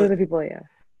It's those really, are the people, yeah.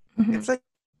 Mm-hmm. it's like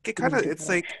Those are the it's people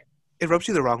that, like it rubs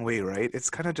you the wrong way, right? It's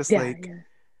kind of just yeah, like yeah.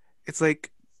 it's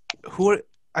like who are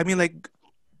I mean like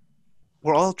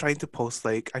we're all trying to post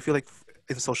like I feel like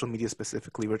in social media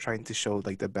specifically we're trying to show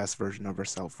like the best version of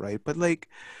ourselves, right? But like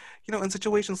in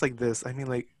situations like this, I mean,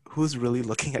 like, who's really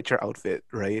looking at your outfit,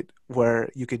 right? Where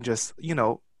you can just,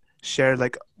 share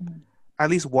like Mhm. at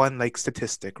least one like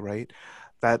statistic, right?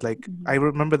 That like I Mhm.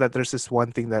 remember that there's this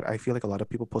one thing that I feel like a lot of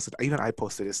people posted, even I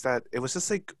posted, is that it was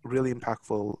just like really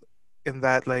impactful in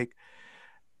that like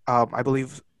I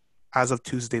believe as of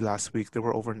Tuesday last week there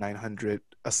were over 900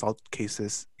 assault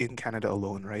cases in Canada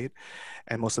alone, right?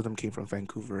 And most of them came from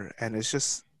Vancouver. And it's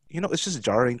just, it's just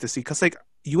jarring to see because, like,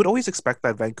 you would always expect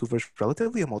that Vancouver's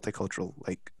relatively a multicultural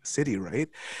like city, right?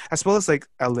 As well as like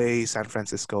LA, San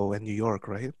Francisco, and New York,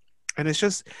 right? And it's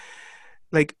just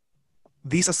like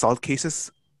these assault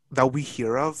cases that we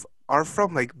hear of are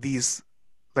from like these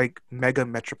like mega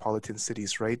metropolitan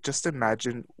cities, right? Just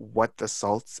imagine what the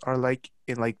assaults are like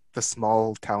in like the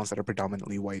small towns that are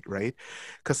predominantly white, right?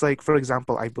 Because like for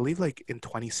example, I believe like in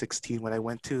 2016 when I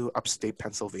went to upstate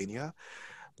Pennsylvania,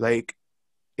 like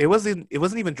it wasn't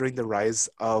even during the rise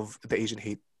of the Asian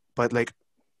hate, but like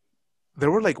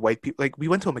there were like white people like we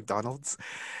went to a McDonald's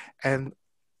and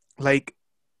like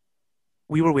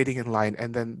we were waiting in line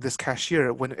and then this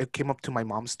cashier when it came up to my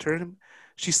mom's turn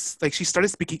she started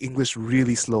speaking English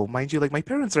really slow, mind you, like my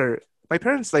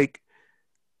parents like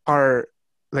are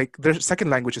like their second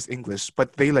language is English,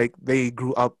 but they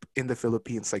grew up in the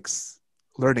Philippines like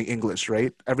learning English,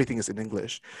 right? Everything is in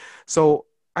English. So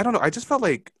I don't know, I just felt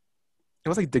like it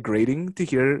was like degrading to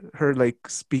hear her like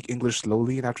speak English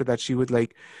slowly, and after that she would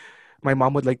like my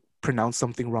mom would like pronounce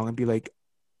something wrong and be like,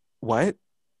 what?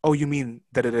 Oh, you mean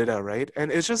da da da da, right?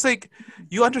 And it's just like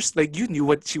you understand, like you knew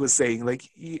what she was saying. Like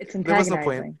It's there was no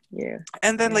point. antagonizing. Yeah,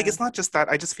 And then like yeah. it's not just that.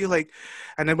 I just feel like,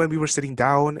 and then when we were sitting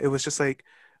down, it was just like,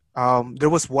 there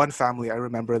was one family I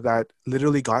remember that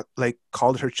literally got like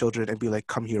called her children and be like,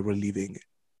 "Come here, we're leaving."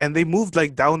 And they moved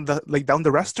like down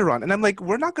the restaurant, and I'm like,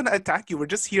 "We're not gonna attack you. We're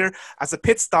just here as a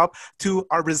pit stop to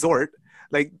our resort,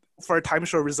 like for a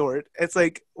timeshare resort." It's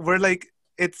like we're like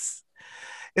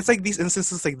it's like these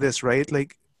instances like this, right?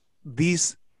 Like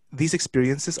these these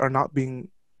experiences are not being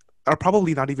are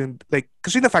probably not even like,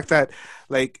 considering the fact that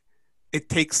like it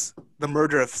takes the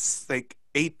murder of like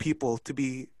 8 people to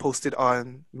be posted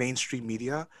on mainstream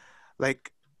media.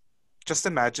 Like, just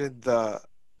imagine the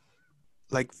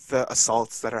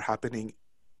assaults that are happening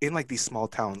in like these small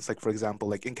towns, like for example,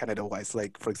 like in Canada wise,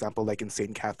 like for example, like in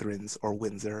St. Catharines or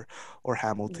Windsor or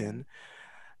Yeah. Hamilton.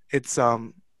 It's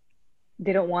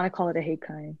They don't want to call it a hate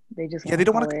crime. They just yeah, want they to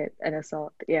don't call want to, it an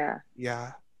assault. Yeah.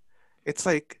 yeah. It's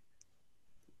like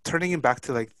turning it back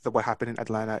to like what happened in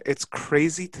Atlanta. It's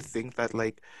crazy to think that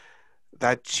like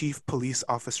that chief police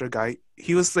officer guy,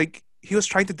 he was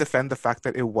trying to defend the fact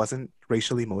that it wasn't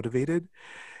racially motivated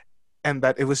and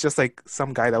that it was just like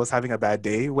some guy that was having a bad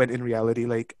day, when in reality,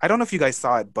 like, I don't know if you guys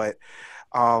saw it, but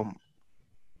um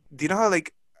do you know how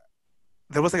like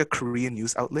there was like a Korean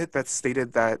news outlet that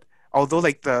stated that although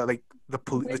like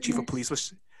the chief of police Witness.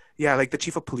 was, yeah, like the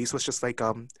chief of police was just like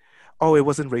oh, it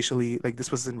wasn't racially, like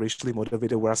this wasn't racially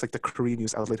motivated, whereas like the Korean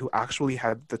news outlet who actually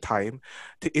had the time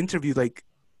to interview like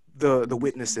the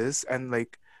witnesses and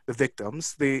like the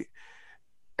victims, they,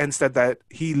 and said that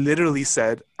he literally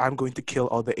said, I'm going to kill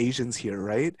all the Asians here,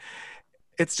 right?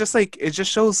 It's just like it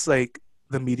just shows like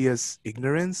the media's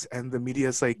ignorance and the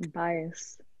media's like,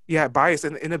 Bias. yeah, bias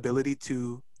and inability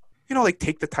to, like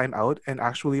take the time out and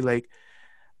actually like,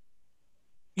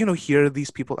 hear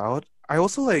these people out. I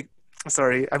also like,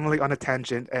 sorry, I'm like on a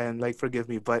tangent and like forgive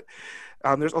me, but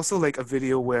there's also like a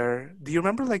video where, do you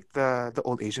remember like the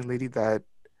old Asian lady that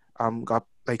got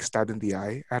like stabbed in the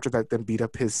eye after that, then beat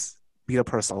up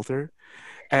her assaulter?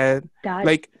 And That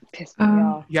like, pissed me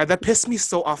off. yeah, that pissed me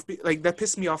so off. Like that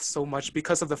pissed me off so much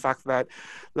because of the fact that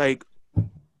like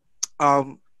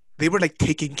um they were like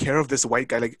taking care of this white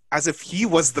guy like as if he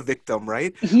was the victim,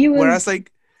 right? He Whereas was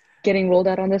like, getting rolled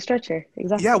out on the stretcher.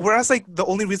 yeah, Exactly. whereas like the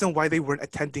only reason why they weren't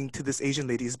attending to this Asian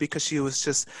lady is because she was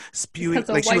just spewing, Because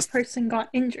a like she white was, person got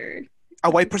injured. a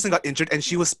white person got injured and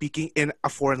she was speaking in a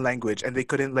foreign language and they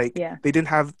couldn't like, Yeah. they didn't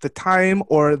have the time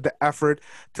or the effort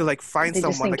to like find They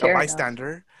just someone didn't like a care enough.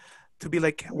 bystander to be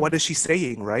like, Yeah. what is she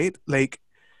saying, right? Like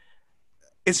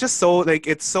it's just so like,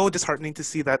 it's so disheartening to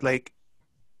see that like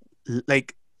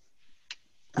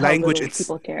How language, little it's,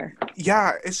 people care.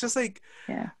 yeah, it's just like,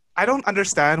 Yeah. I don't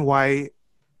understand why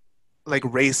like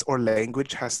race or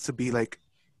language has to be like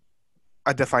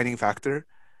a defining factor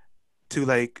to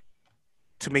like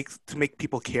to make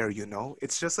people care,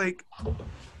 it's just like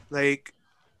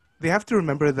they have to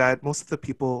remember that most of the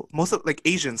people, most of like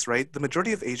Asians, right, the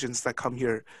majority of Asians that come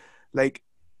here, like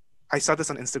I saw this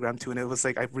on Instagram too, and it was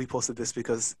like I reposted this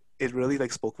because it really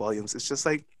like spoke volumes. It's just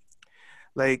like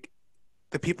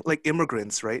the people, like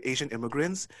immigrants, right, Asian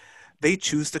immigrants, they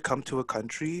choose to come to a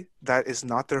country that is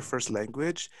not their first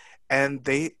language, and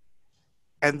they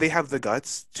have the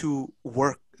guts to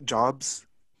work jobs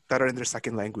that are in their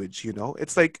second language,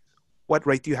 it's like, what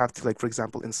right do you have to, like, for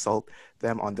example, insult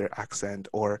them on their accent,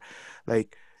 or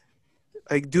like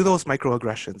do those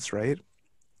microaggressions, right?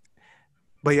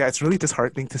 But yeah, it's really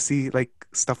disheartening to see like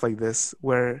stuff like this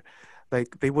where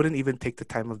like they wouldn't even take the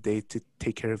time of day to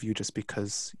take care of you just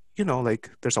because, like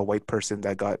there's a white person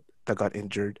that got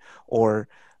injured, or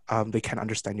they can't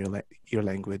understand your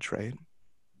language, right?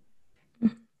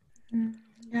 Mm.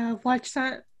 Yeah, I've watched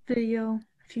that video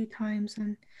a few times,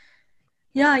 and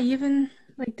yeah, even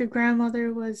like the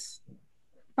grandmother was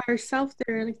by herself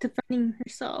there, like defending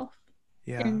herself,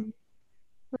 Yeah. and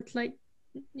with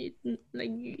you,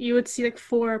 you would see like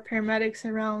 4 paramedics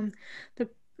around the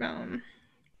um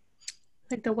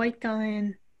like the white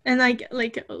guy, and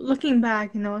like looking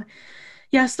back,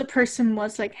 yes, the person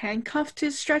was like handcuffed to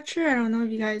a stretcher. I don't know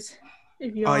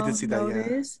if you Oh, I did all see that. Yeah.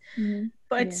 noticed,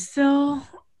 but Yeah. still,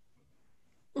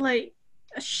 like,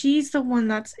 she's the one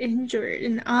that's injured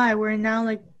in the eye, where now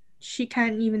like she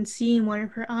can't even see in one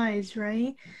of her eyes,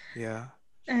 right? Yeah.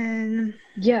 And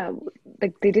Yeah,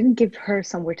 like they didn't give her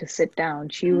somewhere to sit down.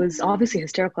 She was obviously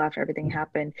hysterical after everything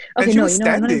happened. And Okay, she no, was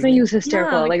I'm not even gonna standing. use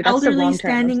yeah, hysterical. like Like that's the elderly wrong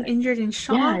term. I'm standing sorry. injured and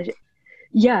Yeah, shocked.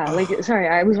 yeah, like Ugh. sorry,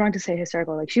 I was wrong to say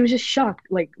hysterical. Like she was just shocked,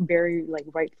 like very like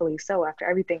rightfully so after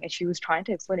everything, and she was trying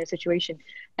to explain her situation.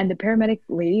 And the paramedic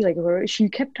lady, like she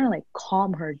kept trying to like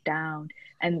calm her down,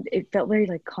 and it felt very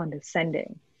like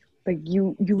condescending. Like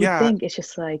you would Yeah. think it's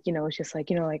just like, it's just like,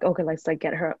 like, okay, let's like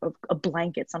get her a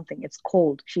blanket, something. It's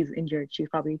cold. She's injured. She's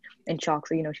probably in shock.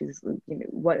 So, she's,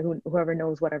 whoever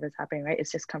knows whatever's happening, right?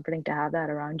 It's just comforting to have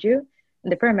that around you.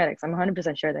 And the paramedics, I'm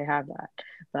 100% sure they have that,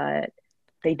 but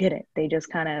they didn't. They just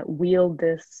kind of wheeled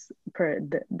the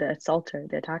assaulter,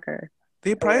 the attacker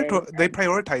away. They And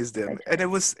prioritized him, and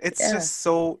it's yeah, just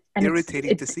so and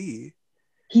irritating to see.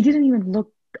 he didn't even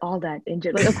look all that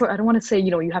injured. Like, of course, I don't want to say,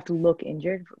 you have to look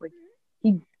injured, but like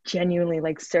he genuinely,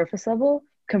 like surface level,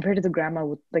 compared to the grandma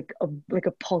with like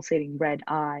a pulsating red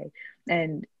eye,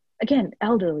 and again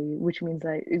elderly, which means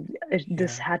that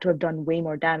this Yeah. had to have done way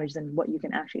more damage than what you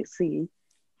can actually see.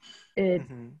 It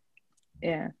Hmm.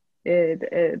 Yeah, it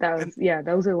that And was yeah,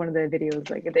 those are one of the videos,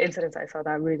 like the incidents I saw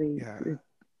that really yeah.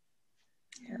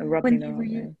 rubbed me the Wendy, wrong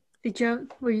way.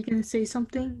 were you gonna say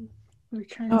something? We're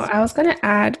trying Oh, to. I was gonna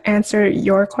answer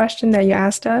your question that you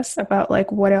asked us about like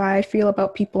what do I feel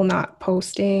about people not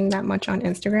posting that much on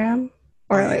Instagram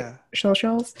Oh or like yeah.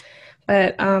 socials,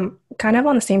 but kind of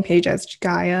on the same page as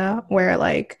Gaia, where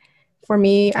like for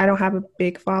me, I don't have a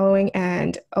big following,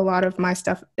 and a lot of my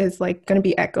stuff is like gonna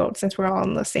be echoed since we're all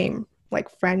in the same like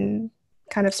friend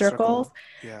kind of circles. Circle.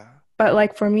 Yeah. But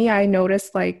like for me, I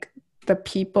noticed like the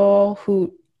people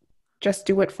who just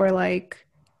do it for like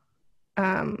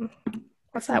um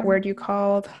what's that Perform. word you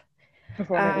called? Uh,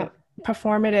 Performative.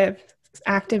 performative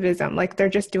activism. Like they're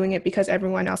just doing it because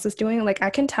everyone else is doing it. Like I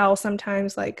can tell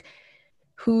sometimes like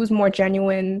who's more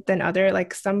genuine than other.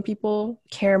 Like some people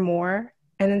care more,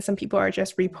 and then some people are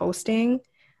just reposting.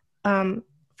 Um,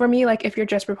 for me, like if you're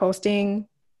just reposting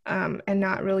and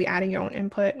not really adding your own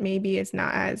input, maybe it's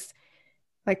not as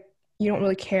like you don't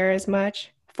really care as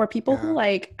much. For people who Yeah.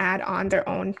 like add on their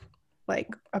own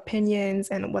like opinions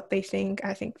and what they think,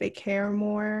 I think they care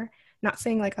more. Not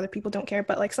saying like other people don't care,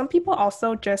 but like some people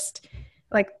also just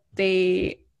like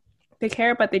they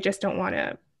care but they just don't want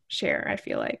to share, I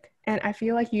feel like. And I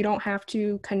feel like you don't have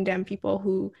to condemn people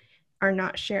who are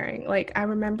not sharing. Like I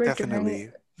remember during Definitely.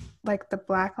 like the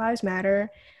Black Lives Matter,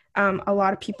 a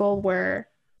lot of people were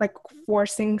like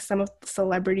forcing some of the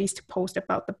celebrities to post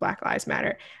about the Black Lives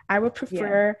Matter. I would Yeah,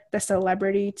 prefer the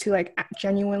celebrity to like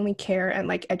genuinely care and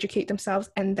like educate themselves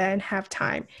and then have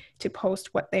time to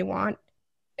post what they want,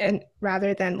 and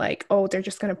rather than like, oh, they're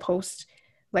just going to post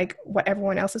like what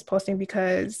everyone else is posting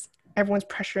because everyone's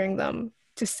pressuring them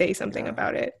to say something Yeah.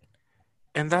 about it.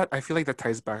 And that I feel like that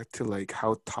ties back to like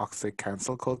how toxic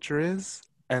cancel culture is,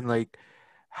 and like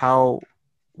how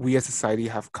we as society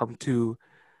have come to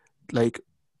like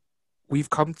we've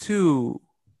come to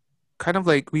kind of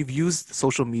like we've used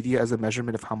social media as a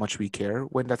measurement of how much we care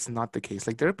when that's not the case.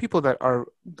 Like there are people that are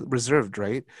reserved,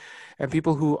 right? And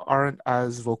people who aren't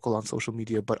as vocal on social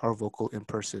media but are vocal in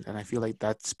person. And I feel like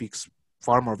that speaks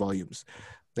far more volumes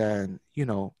than,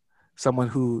 someone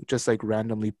who just like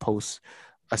randomly posts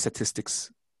a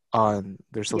statistics on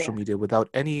their social yeah, media without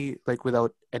any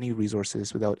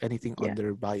resources, without anything on yeah,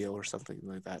 their bio or something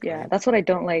like that, yeah. right? That's what I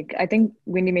don't like. I think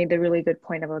Wendy made the really good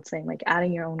point about saying like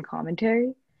adding your own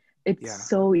commentary. It's Yeah.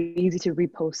 so easy to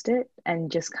repost it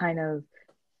and just kind of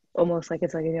almost like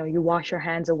it's like, you wash your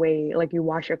hands away, like you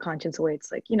wash your conscience away.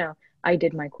 It's like, I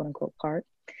did my quote unquote part.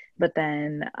 But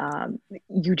then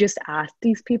you just ask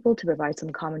these people to provide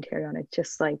some commentary on it,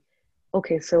 just like,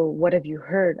 okay, so what have you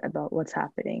heard about what's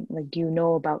happening? Like, do you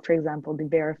know about, for example, the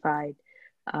verified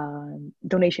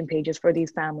donation pages for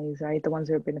these families, right? The ones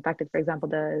who have been affected. For example,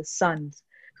 the sons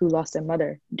who lost their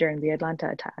mother during the Atlanta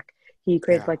attack. He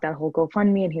created Yeah. like that whole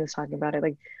GoFundMe, and he was talking about it.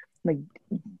 Like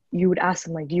you would ask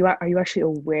them, like, are you actually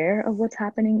aware of what's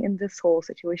happening in this whole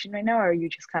situation right now, or are you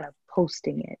just kind of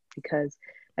posting it because,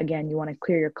 again, you want to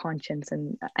clear your conscience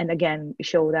and again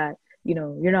show that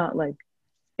you're not like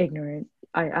ignorant.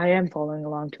 I am following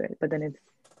along to it, but then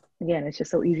it's just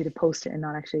so easy to post it and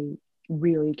not actually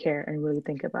really care and really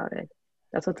think about it.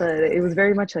 That's what it was Definitely.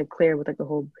 very much like clear with like the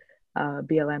whole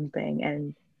BLM thing,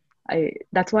 and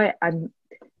that's why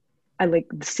I like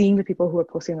seeing the people who are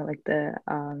posting like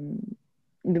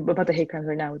about the hate crimes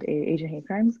right now with Asian hate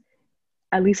crimes.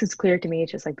 At least it's clear to me.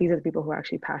 It's just like these are the people who are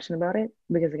actually passionate about it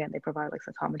because again they provide like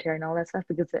some commentary and all that stuff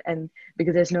because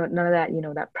there's none of that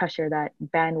that pressure, that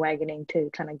bandwagoning to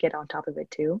kind of get on top of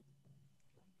it too.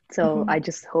 So Mhm. I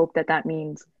just hope that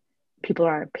means people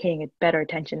are paying it better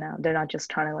attention now. They're not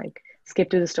just trying to like skip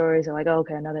through the stories or like, oh,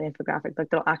 okay, another infographic. Like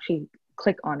they'll actually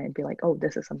click on it and be like, oh,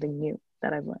 this is something new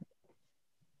that I've learned.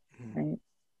 Mhm. Right?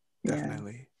 Yeah.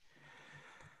 Definitely.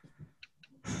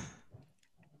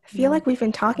 I feel Yeah. like we've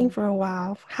been talking for a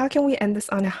while. How can we end this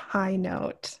on a high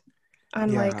note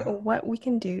on like Yeah. what we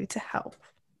can do to help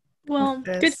with Well,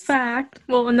 good this? fact.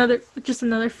 Well, another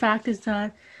fact is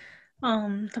that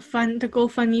the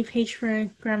GoFundMe page for a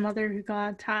grandmother who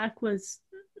got attacked was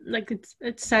like it's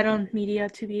said on media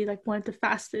to be like one of the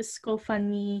fastest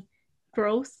GoFundMe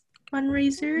growth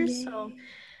fundraisers. So Yay.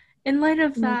 in light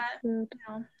of That's that, good.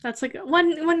 that's like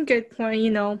one good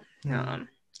point. Mm.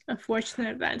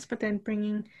 Unfortunate events, but then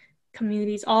bringing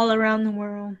communities all around the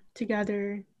world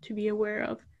together to be aware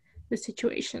of the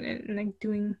situation and like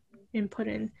doing input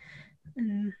and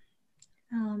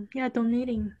yeah,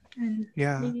 donating and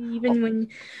Yeah. maybe Oh, even when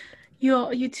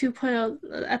you two put a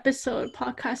episode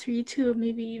podcast for YouTube,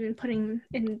 maybe even putting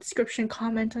in description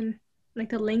comment on like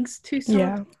the links to some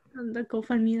Yeah. of the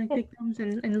GoFundMe like victims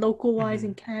and local wise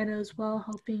in Mhm. Canada as well,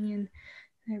 helping and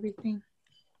everything.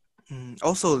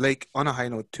 Also, like on a high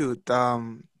note too,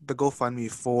 the GoFundMe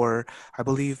for, I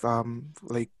believe,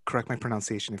 like correct my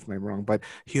pronunciation if I'm wrong, but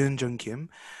Hyun Jung Kim,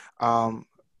 um,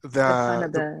 The son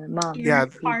of the the mom. yeah,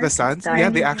 the Park sons, yeah,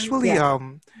 died. they actually Yeah.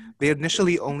 they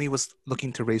initially only was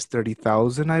looking to raise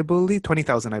 30,000, I believe,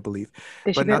 20,000, I believe,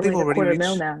 They but should now get they've like a already quarter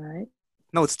mil reached. now, right?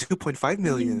 No, it's 2.5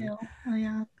 million Oh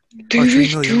yeah. or They 3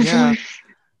 reached million. Yeah,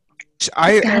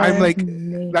 2.5. I'm Yeah. like,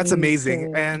 that's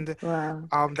amazing. Amazing. And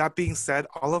Wow. that being said,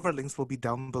 all of our links will be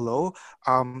down below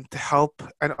to help,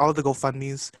 and all of the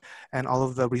GoFundMe's and all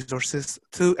of the resources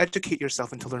to educate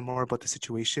yourself and to learn more about the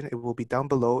situation. It will be down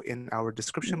below in our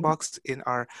description Mhm. box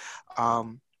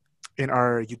um, in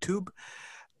our YouTube.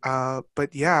 But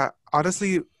yeah,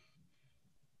 honestly,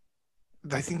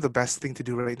 I think the best thing to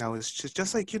do right now is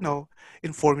just like,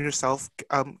 inform yourself,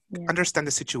 Yeah. understand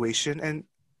the situation, and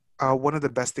one of the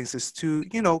best things is to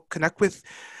connect with,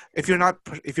 if you're not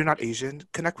Asian,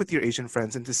 connect with your Asian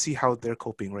friends and to see how they're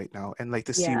coping right now, and like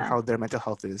to see Yeah. how their mental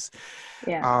health is,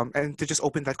 Yeah. and to just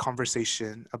open that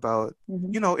conversation about,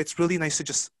 Mhm. it's really nice to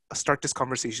just start this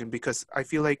conversation, because I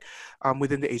feel like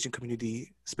within the Asian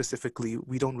community specifically,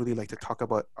 we don't really like to talk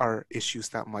about our issues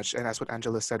that much. And as what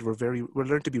Angela said, we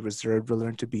learn to be reserved, we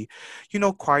learn to be,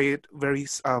 quiet, very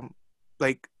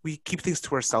like we keep things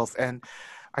to ourselves. And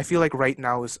I feel like right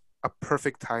now is a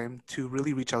perfect time to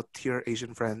really reach out to your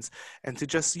Asian friends and to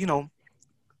just,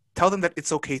 tell them that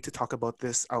it's okay to talk about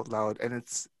this out loud,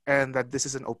 and that this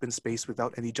is an open space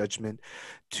without any judgment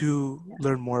to Yeah.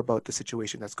 learn more about the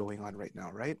situation that's going on right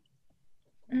now, right?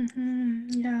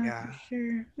 Yeah, Yeah. for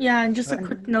sure. Yeah, and just a But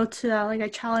quick note to that, like I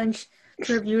challenge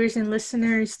to our viewers and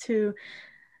listeners to,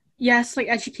 yes, like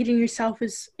educating yourself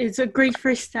is a great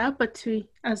first step, but to,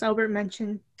 as Albert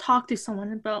mentioned, talk to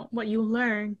someone about what you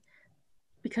learn,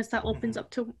 because that opens up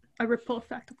to a ripple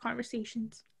effect of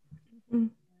conversations.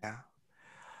 yeah.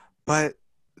 But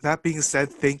that being said,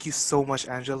 thank you so much,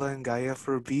 Angela and Gaia,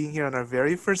 for being here on our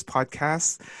very first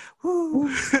podcast. Woo.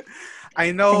 Ooh,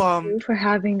 I know, thank you for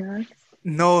having us.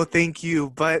 no, thank you.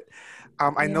 But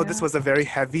I know this Yeah. was a very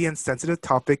heavy and sensitive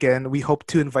topic, and we hope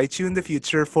to invite you in the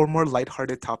future for more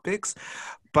lighthearted topics.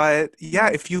 But yeah,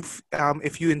 if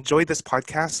you enjoyed this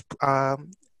podcast,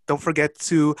 don't forget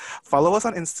to follow us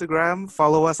on Instagram,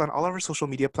 follow us on all of our social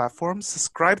media platforms,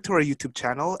 subscribe to our YouTube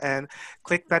channel, and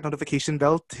click that notification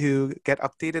bell to get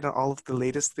updated on all of the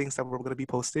latest things that we're going to be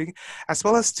posting, as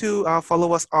well as to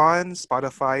follow us on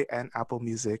Spotify and Apple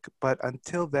Music. But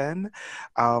until then,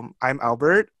 I'm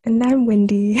Albert, And I'm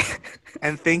Wendy.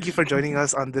 and thank you for joining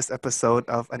us on this episode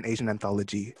of An Asian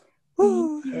Anthology. Thank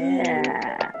Woo! you.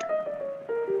 Yeah.